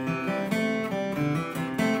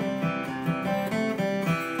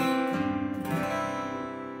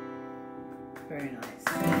 Very nice.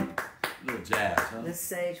 Little jazz, huh? The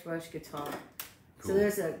sagebrush guitar. So Cool.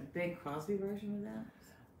 there's a Bing Crosby version of that?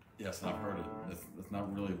 Yes, I've heard it. It's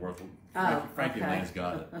not really worth it. Oh, Frankie okay. Lane's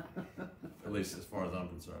got it, at least as far as I'm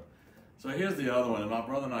concerned. So here's the other one, and my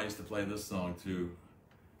brother and I used to play this song too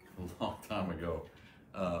a long time ago.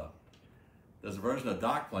 There's a version of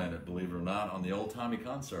Doc playing it, believe it or not, on the Old Timey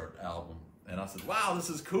Concert album. And I said, wow, this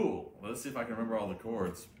is cool. Let's see if I can remember all the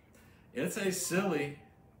chords. It's a silly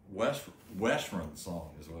Western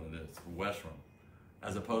song is what it is, Western,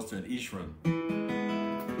 as opposed to an Eastern.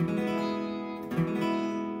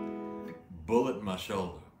 Bullet in my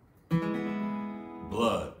shoulder,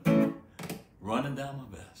 blood running down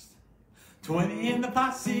my vest. 20 in the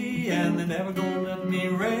posse, and they're never gonna let me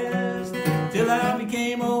rest. Till I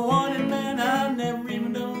became a wanted man, I never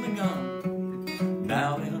even owned a gun.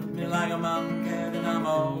 Now they hunt me like a mountain cat, and I'm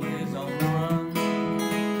always on the run.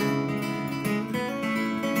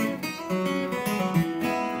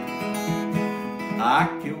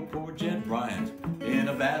 I killed poor Jed Bryant in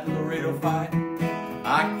a bad Laredo fight.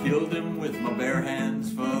 I killed him with my bare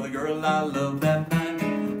hands for the girl I loved that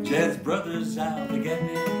night. Jed's brother's out to get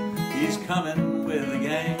me, he's coming with a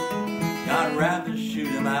gang. I'd rather shoot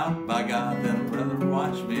him out, by God, than rather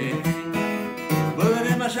watch me. Bullet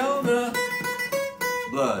in my shoulder,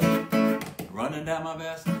 blood running down my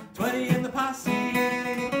vest. 20 in the posse,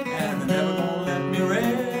 and they're never gonna let me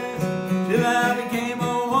rest. Till I became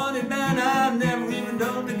a wanted man, I never even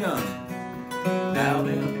owned a gun. Now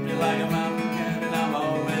they hunt me like a mountain cat, and I'm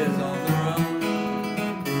always on the run.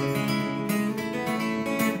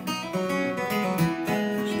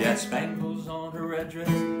 She had spangles on her red dress,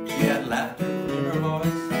 she had laughter in her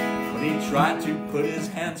voice. When he tried to put his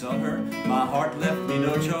hands on her, my heart left me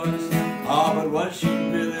no choice. Oh, but was she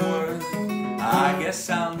really worth? I guess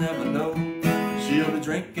I'll never know. She'll be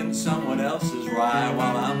drinking someone else's rye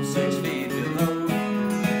while I'm 6 feet below.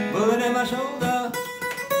 Bullet in my shoulder,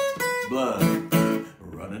 blood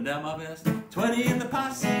running down my vest. 20 in the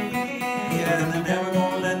posse, and they're never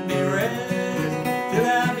gonna let me rest. Till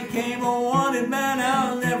I became a wanted man,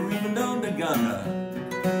 I'll never even own a gun.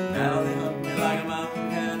 Now they hunt me like a mountain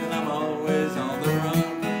cat, and I'm always on the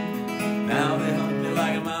run. Now they hunt me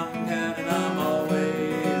like a mountain cat, and I'm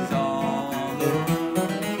always on the run.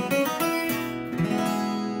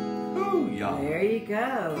 Ooh, y'all. There you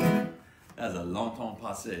go. That's a longtemps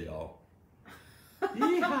passé, y'all.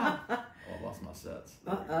 Yeehaw. Oh, I lost my sets.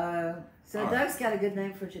 So All right. Doug's got a good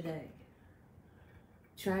name for today.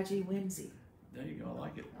 Tragi Whimsy. There you go. I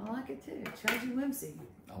like it. I like it too. Tragi Whimsy.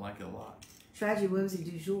 I like it a lot. Tragi Whimsy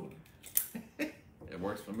du jour. It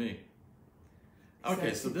works for me.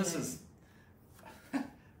 Okay, so Sexy this thing. is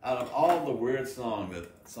out of all the weird songs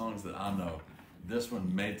that I know, this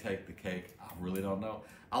one may take the cake. I really don't know.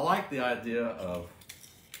 I like the idea of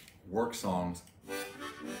work songs,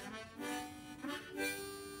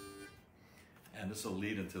 and this will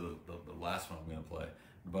lead into the last one I'm going to play.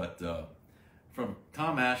 But from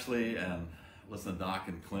Tom Ashley and listen to Doc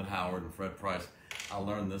and Clint Howard and Fred Price, I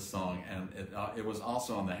learned this song, and it was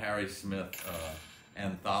also on the Harry Smith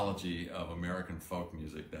anthology of American folk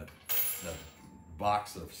music, that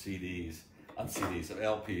box of CDs, of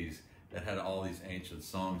LPs that had all these ancient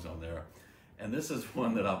songs on there. And this is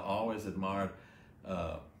one that I've always admired.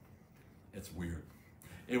 It's weird.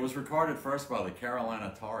 It was recorded first by the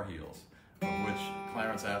Carolina Tar Heels, of which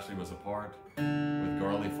Clarence Ashley was a part, with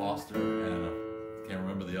Garley Foster, and I can't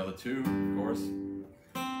remember the other two, of course,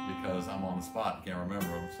 because I'm on the spot and can't remember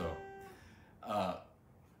them. So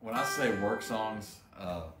when I say work songs,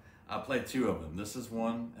 I played two of them. This is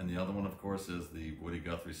one, and the other one, of course, is the Woody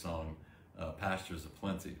Guthrie song, Pastures of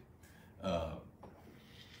Plenty.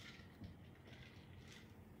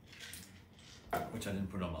 Which I didn't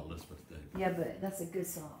put on my list for today. Yeah, but that's a good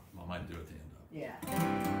song. I might do it at the end of it. Yeah.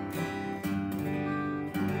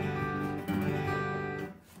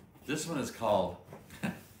 This one is called,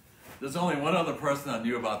 there's only one other person I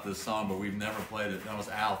knew about this song, but we've never played it. That was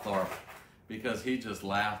Al Tharp, because he just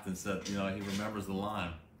laughed and said, you know, he remembers the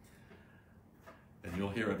line. And you'll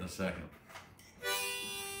hear it in a second.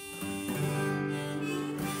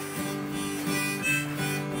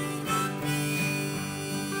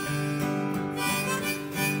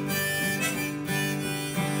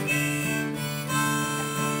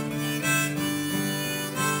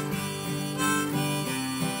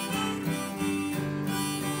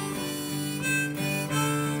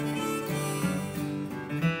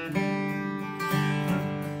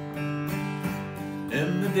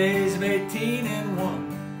 In the days of 18 and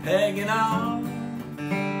 1, pegging on.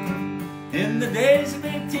 In the days of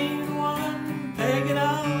 18 and 1, pegging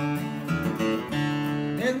on.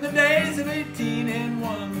 In the days of 18 and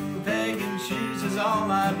 1, pegging shoes is all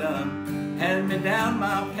I done. Hand me down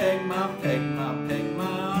my peg, my peg, my peg,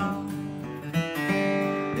 my.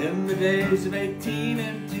 In the days of 18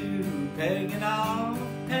 and 2, pegging on,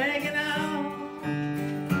 pegging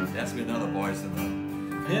on. That's me another voice in the.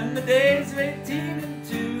 In the days of 18 and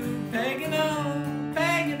 2, pegging on,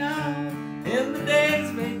 pegging on. In the days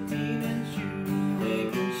of 18 and 2,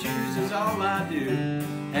 making shoes is all I do.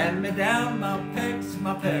 Hand me down my pegs,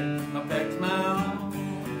 my pegs, my pegs, my own.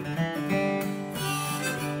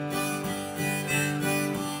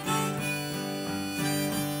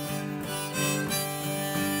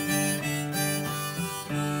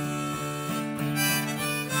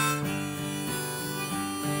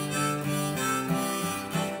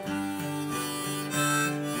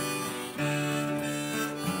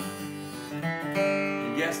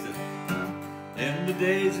 Guessed it. In the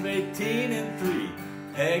days of 18 and 3,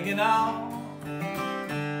 pegging on.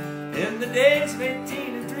 In the days of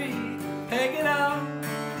 18 and 3, pegging on.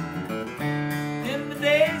 In the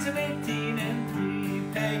days of 18 and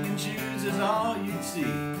 3, pegging shoes is all you'd see.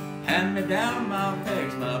 Hand me down my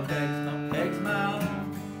pegs, my pegs, my pegs, my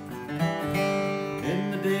own.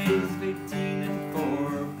 In the days of 18 and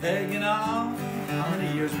 4, pegging on. How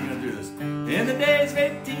many years are we gonna do this? In the days of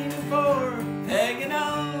 18 and 4, pegging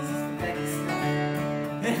on.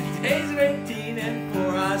 In the days of 18 and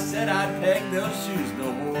 4, I said I'd peg those shoes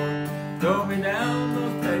no more. Throw me down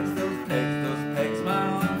those pegs, those pegs, those pegs, my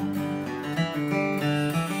own.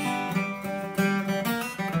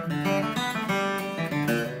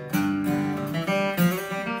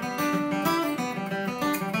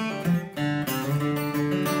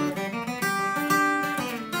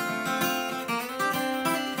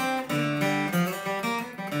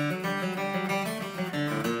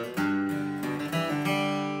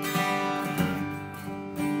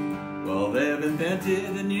 Well, they've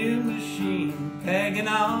invented a new machine, pegging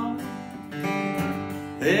on.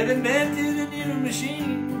 They've invented a new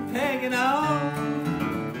machine, pegging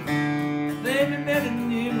on. They've invented a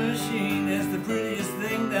new machine, it's the prettiest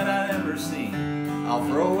thing that I've ever seen. I'll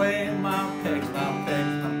throw away my pegs, my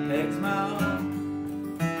pegs, my pegs, my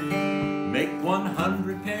own. Make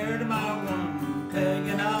 100 pair to my one,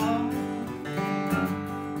 pegging on.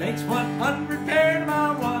 Makes 100 pair to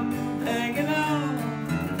my one, pegging on.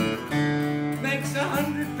 Makes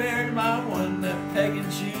 100 pair to my one. That pegging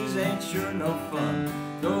shoes ain't sure no fun.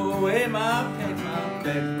 Throw away my pegs, my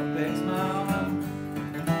pegs, my pegs, my own.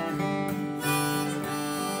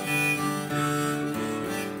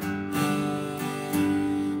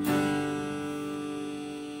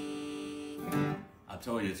 I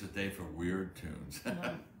told you it's a day for weird tunes.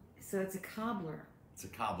 So it's a cobbler. It's a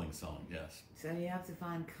cobbling song, yes. So you have to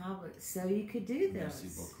find cobbler. So you could do Merci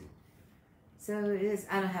this. beaucoup. So it is.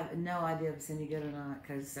 I don't have no idea if it's any good or not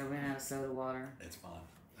because I ran out of soda water. It's fine.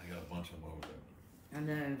 I got a bunch of them over there. I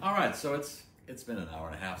know. All right, so it's been an hour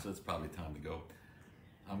and a half, so it's probably time to go.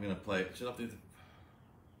 I'm gonna play. Should I do the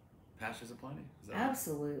Pastures of Plenty? Is that right?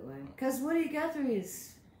 Absolutely. Because Woody Guthrie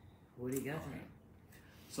is Woody Guthrie. Okay.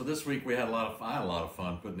 So this week I had a lot of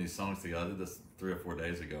fun putting these songs together. I did this 3 or 4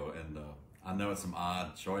 days ago, and I know it's some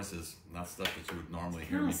odd choices, not stuff that you would normally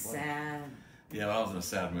hear me play. Sad. Yeah, well, I was in a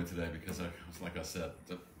sad mood today because like I said,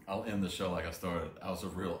 I'll end the show like I started. I was a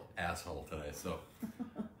real asshole today, so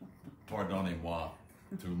pardonnez-moi,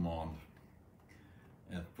 tout le monde,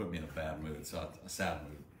 and put me in a bad mood, so a sad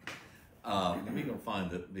mood. We can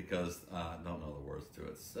find it because I don't know the words to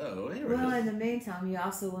it. So here Well, it in is. the meantime, you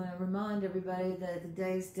also want to remind everybody that the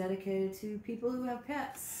day is dedicated to people who have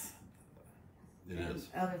pets. It and is.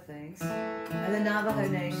 other things. And the Navajo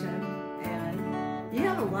Nation. And you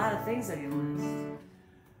have a lot of things on your list.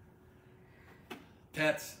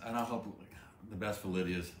 Pets, and I hope the best for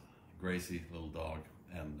Lydia's Gracie, little dog,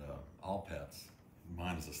 and all pets.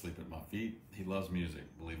 Mine is asleep at my feet. He loves music,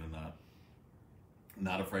 believe it or not.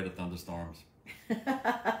 Not afraid of thunderstorms.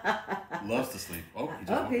 Loves to sleep. Oh, he just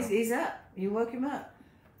woke up. He's up. You woke him up.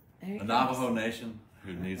 The Navajo Nation,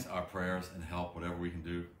 who needs our prayers and help, whatever we can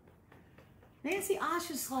do. Nancy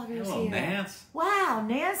Osherslaughter is Hello, here. Nance. Wow,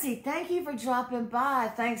 Nancy, thank you for dropping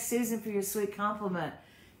by. Thanks, Susan, for your sweet compliment.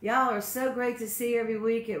 Y'all are so great to see every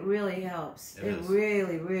week. It really helps. It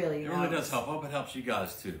really, really helps. It really does help. I hope it helps you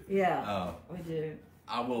guys too. Yeah, we do.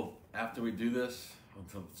 I will, after we do this,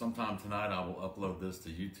 until sometime tonight, I will upload this to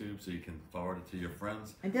YouTube so you can forward it to your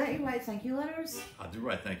friends. And don't you write thank you letters? I do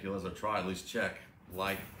write thank you letters. I try, at least check,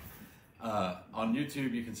 like. On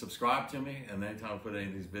YouTube, you can subscribe to me, and anytime I put any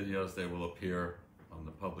of these videos, they will appear on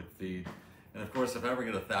the public feed. And of course, if I ever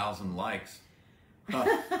get 1,000 likes,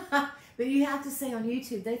 but you have to say on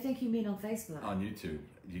YouTube. They think you mean on Facebook. On YouTube,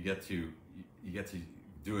 you get to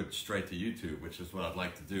do it straight to YouTube, which is what I'd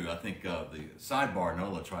like to do. I think the Sidebar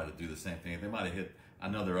NOLA tried to do the same thing. They might have hit. I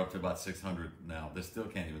know they're up to about 600 now. They still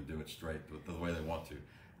can't even do it straight the way they want to.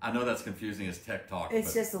 I know that's confusing as tech talk.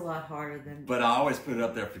 It's just a lot harder than. But I always put it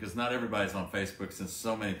up there because not everybody's on Facebook, since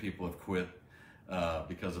so many people have quit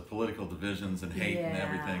because of political divisions and hate and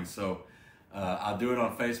everything. So I do it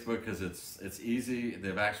on Facebook because it's easy.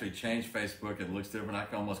 They've actually changed Facebook. It looks different. I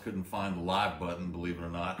almost couldn't find the live button, believe it or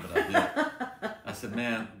not, but I did. I said,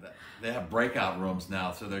 man, they have breakout rooms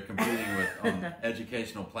now, so they're competing with on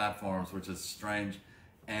educational platforms, which is strange.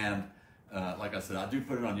 And like I said, I do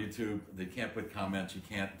put it on YouTube. They can't put comments. You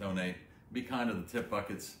can't donate. Be kind to the tip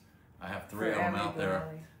buckets. I have 3 of them out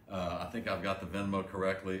there. I think I've got the Venmo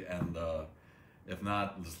correctly. And if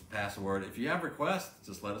not, just pass a word. If you have requests,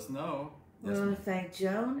 just let us know. We want to thank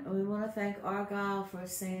Joan, and we want to thank Argyle for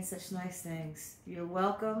saying such nice things. You're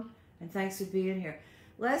welcome, and thanks for being here.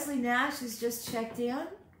 Leslie Nash has just checked in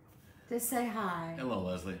to say hi. Hello,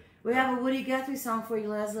 Leslie. We have a Woody Guthrie song for you,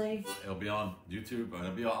 Leslie. It'll be on YouTube, and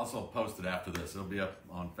it'll be also posted after this. It'll be up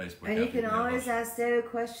on Facebook. And you can always ask David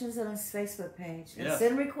questions on his Facebook page. And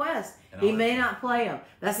send requests. And he may not play them.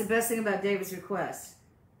 That's the best thing about David's requests.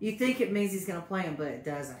 You think it means he's going to play them, but it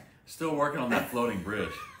doesn't. Still working on that floating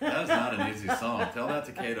bridge. That is not an easy song. Tell that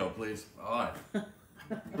to Cato, please. All right.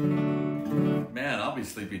 Man, I'll be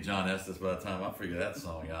Sleepy John Estes by the time I figure that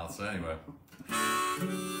song out. So anyway.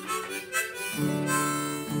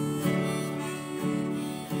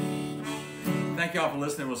 Thank y'all for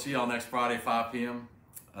listening. We'll see y'all next Friday, 5 p.m.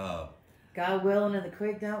 God willing and the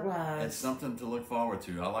creek don't rise. It's something to look forward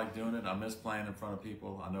to. I like doing it. I miss playing in front of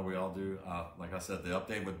people. I know we all do. Like I said, the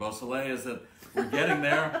update with Beausoleil is that we're getting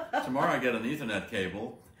there. Tomorrow I get an Ethernet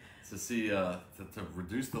cable to see to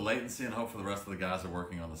reduce the latency, and hopefully the rest of the guys are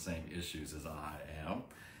working on the same issues as I am.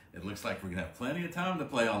 It looks like we're going to have plenty of time to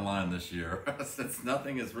play online this year, since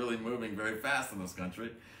nothing is really moving very fast in this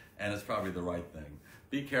country, and it's probably the right thing.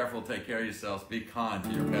 Be careful, take care of yourselves, be kind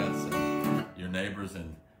to your pets and your neighbors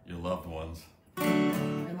and your loved ones.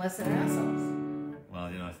 Unless they're assholes.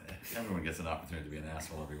 Well, you know, everyone gets an opportunity to be an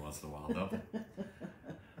asshole every once in a while, don't they?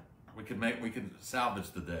 We could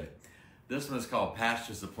salvage the day. This one is called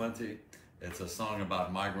Pastures of Plenty. It's a song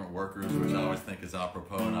about migrant workers, which I always think is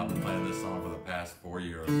apropos, and I've been playing this song for the past 4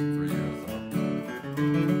 years, 3 years.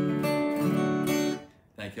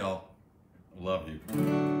 Thank y'all. Love you.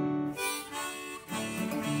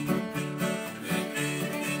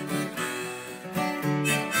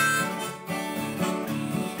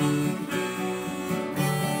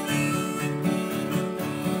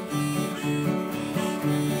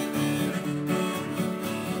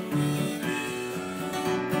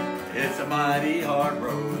 Mighty hard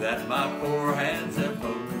road that my poor hands have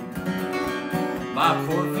mowed. My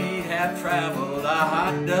poor feet have traveled a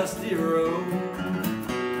hot, dusty road.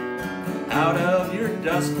 Out of your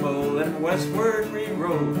dust bowl and westward we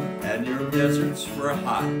rode, and your deserts were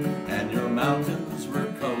hot, and your mountains were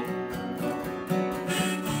cold.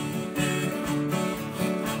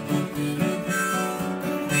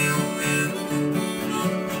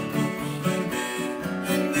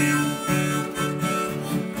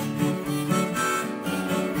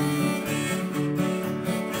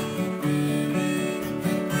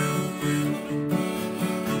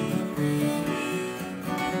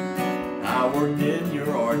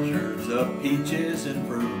 Peaches and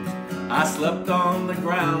prunes. I slept on the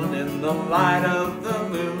ground in the light of the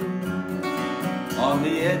moon. On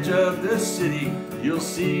the edge of the city, you'll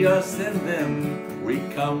see us and them. We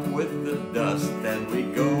come with the dust and we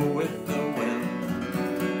go with the wind.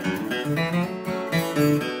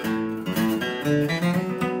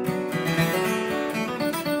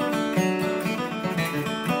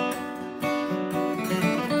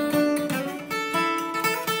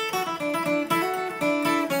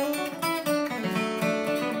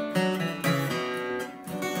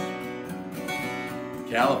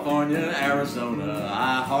 California, Arizona,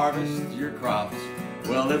 I harvest your crops.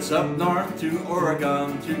 Well, it's up north to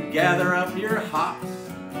Oregon to gather up your hops.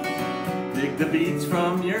 Dig the beets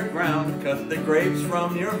from your ground, cut the grapes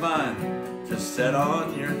from your vine, to set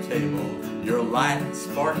on your table your light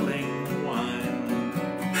sparkling wine.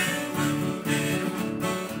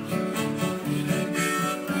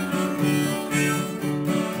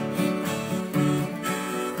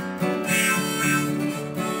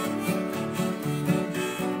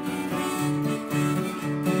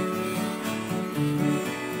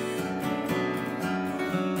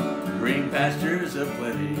 Green pastures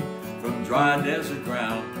aplenty from dry desert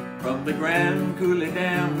ground, from the Grand Coulee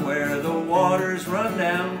Dam where the waters run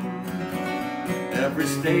down. Every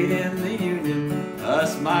state in the Union,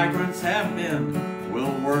 us migrants have been.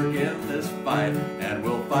 We'll work in this fight and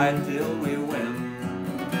we'll fight till we win.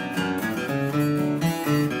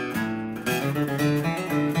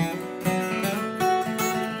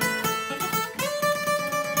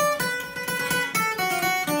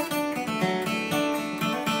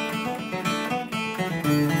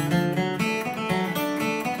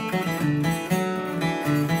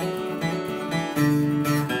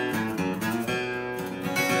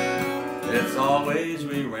 It's always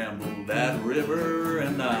we ramble that river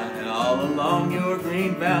and I, all along your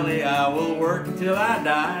green valley I will work till I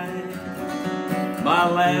die. My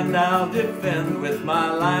land I'll defend with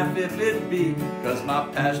my life if it be, 'cause my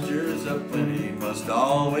pastures of plenty must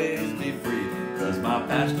always be free, 'cause my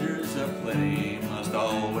pastures of plenty must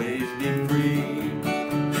always be free.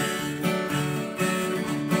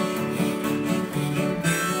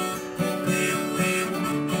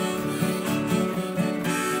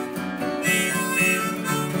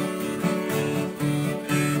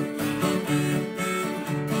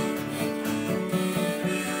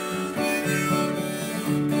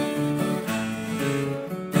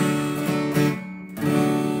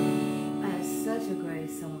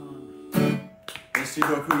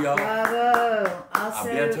 Bravo! Also,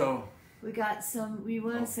 bientôt. we got some. We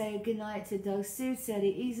want to say goodnight to Doucet,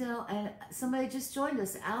 Eddie Ezel, and somebody just joined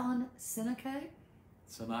us, Alan Senake.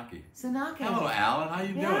 Sanaki. Hello, Alan. How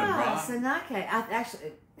you doing, bro?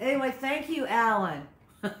 Senake. Anyway, thank you, Alan.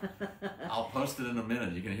 I'll post it in a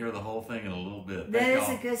minute. You can hear the whole thing in a little bit. That is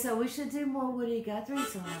a good song. We should do more Woody Guthrie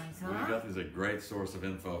songs, huh? Woody Guthrie's a great source of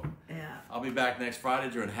info. Yeah. I'll be back next Friday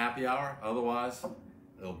during happy hour. Otherwise,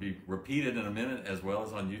 it'll be repeated in a minute, as well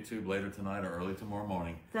as on YouTube later tonight or early tomorrow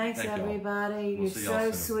morning. Thanks, everybody. We'll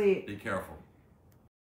You're so sweet. Be careful.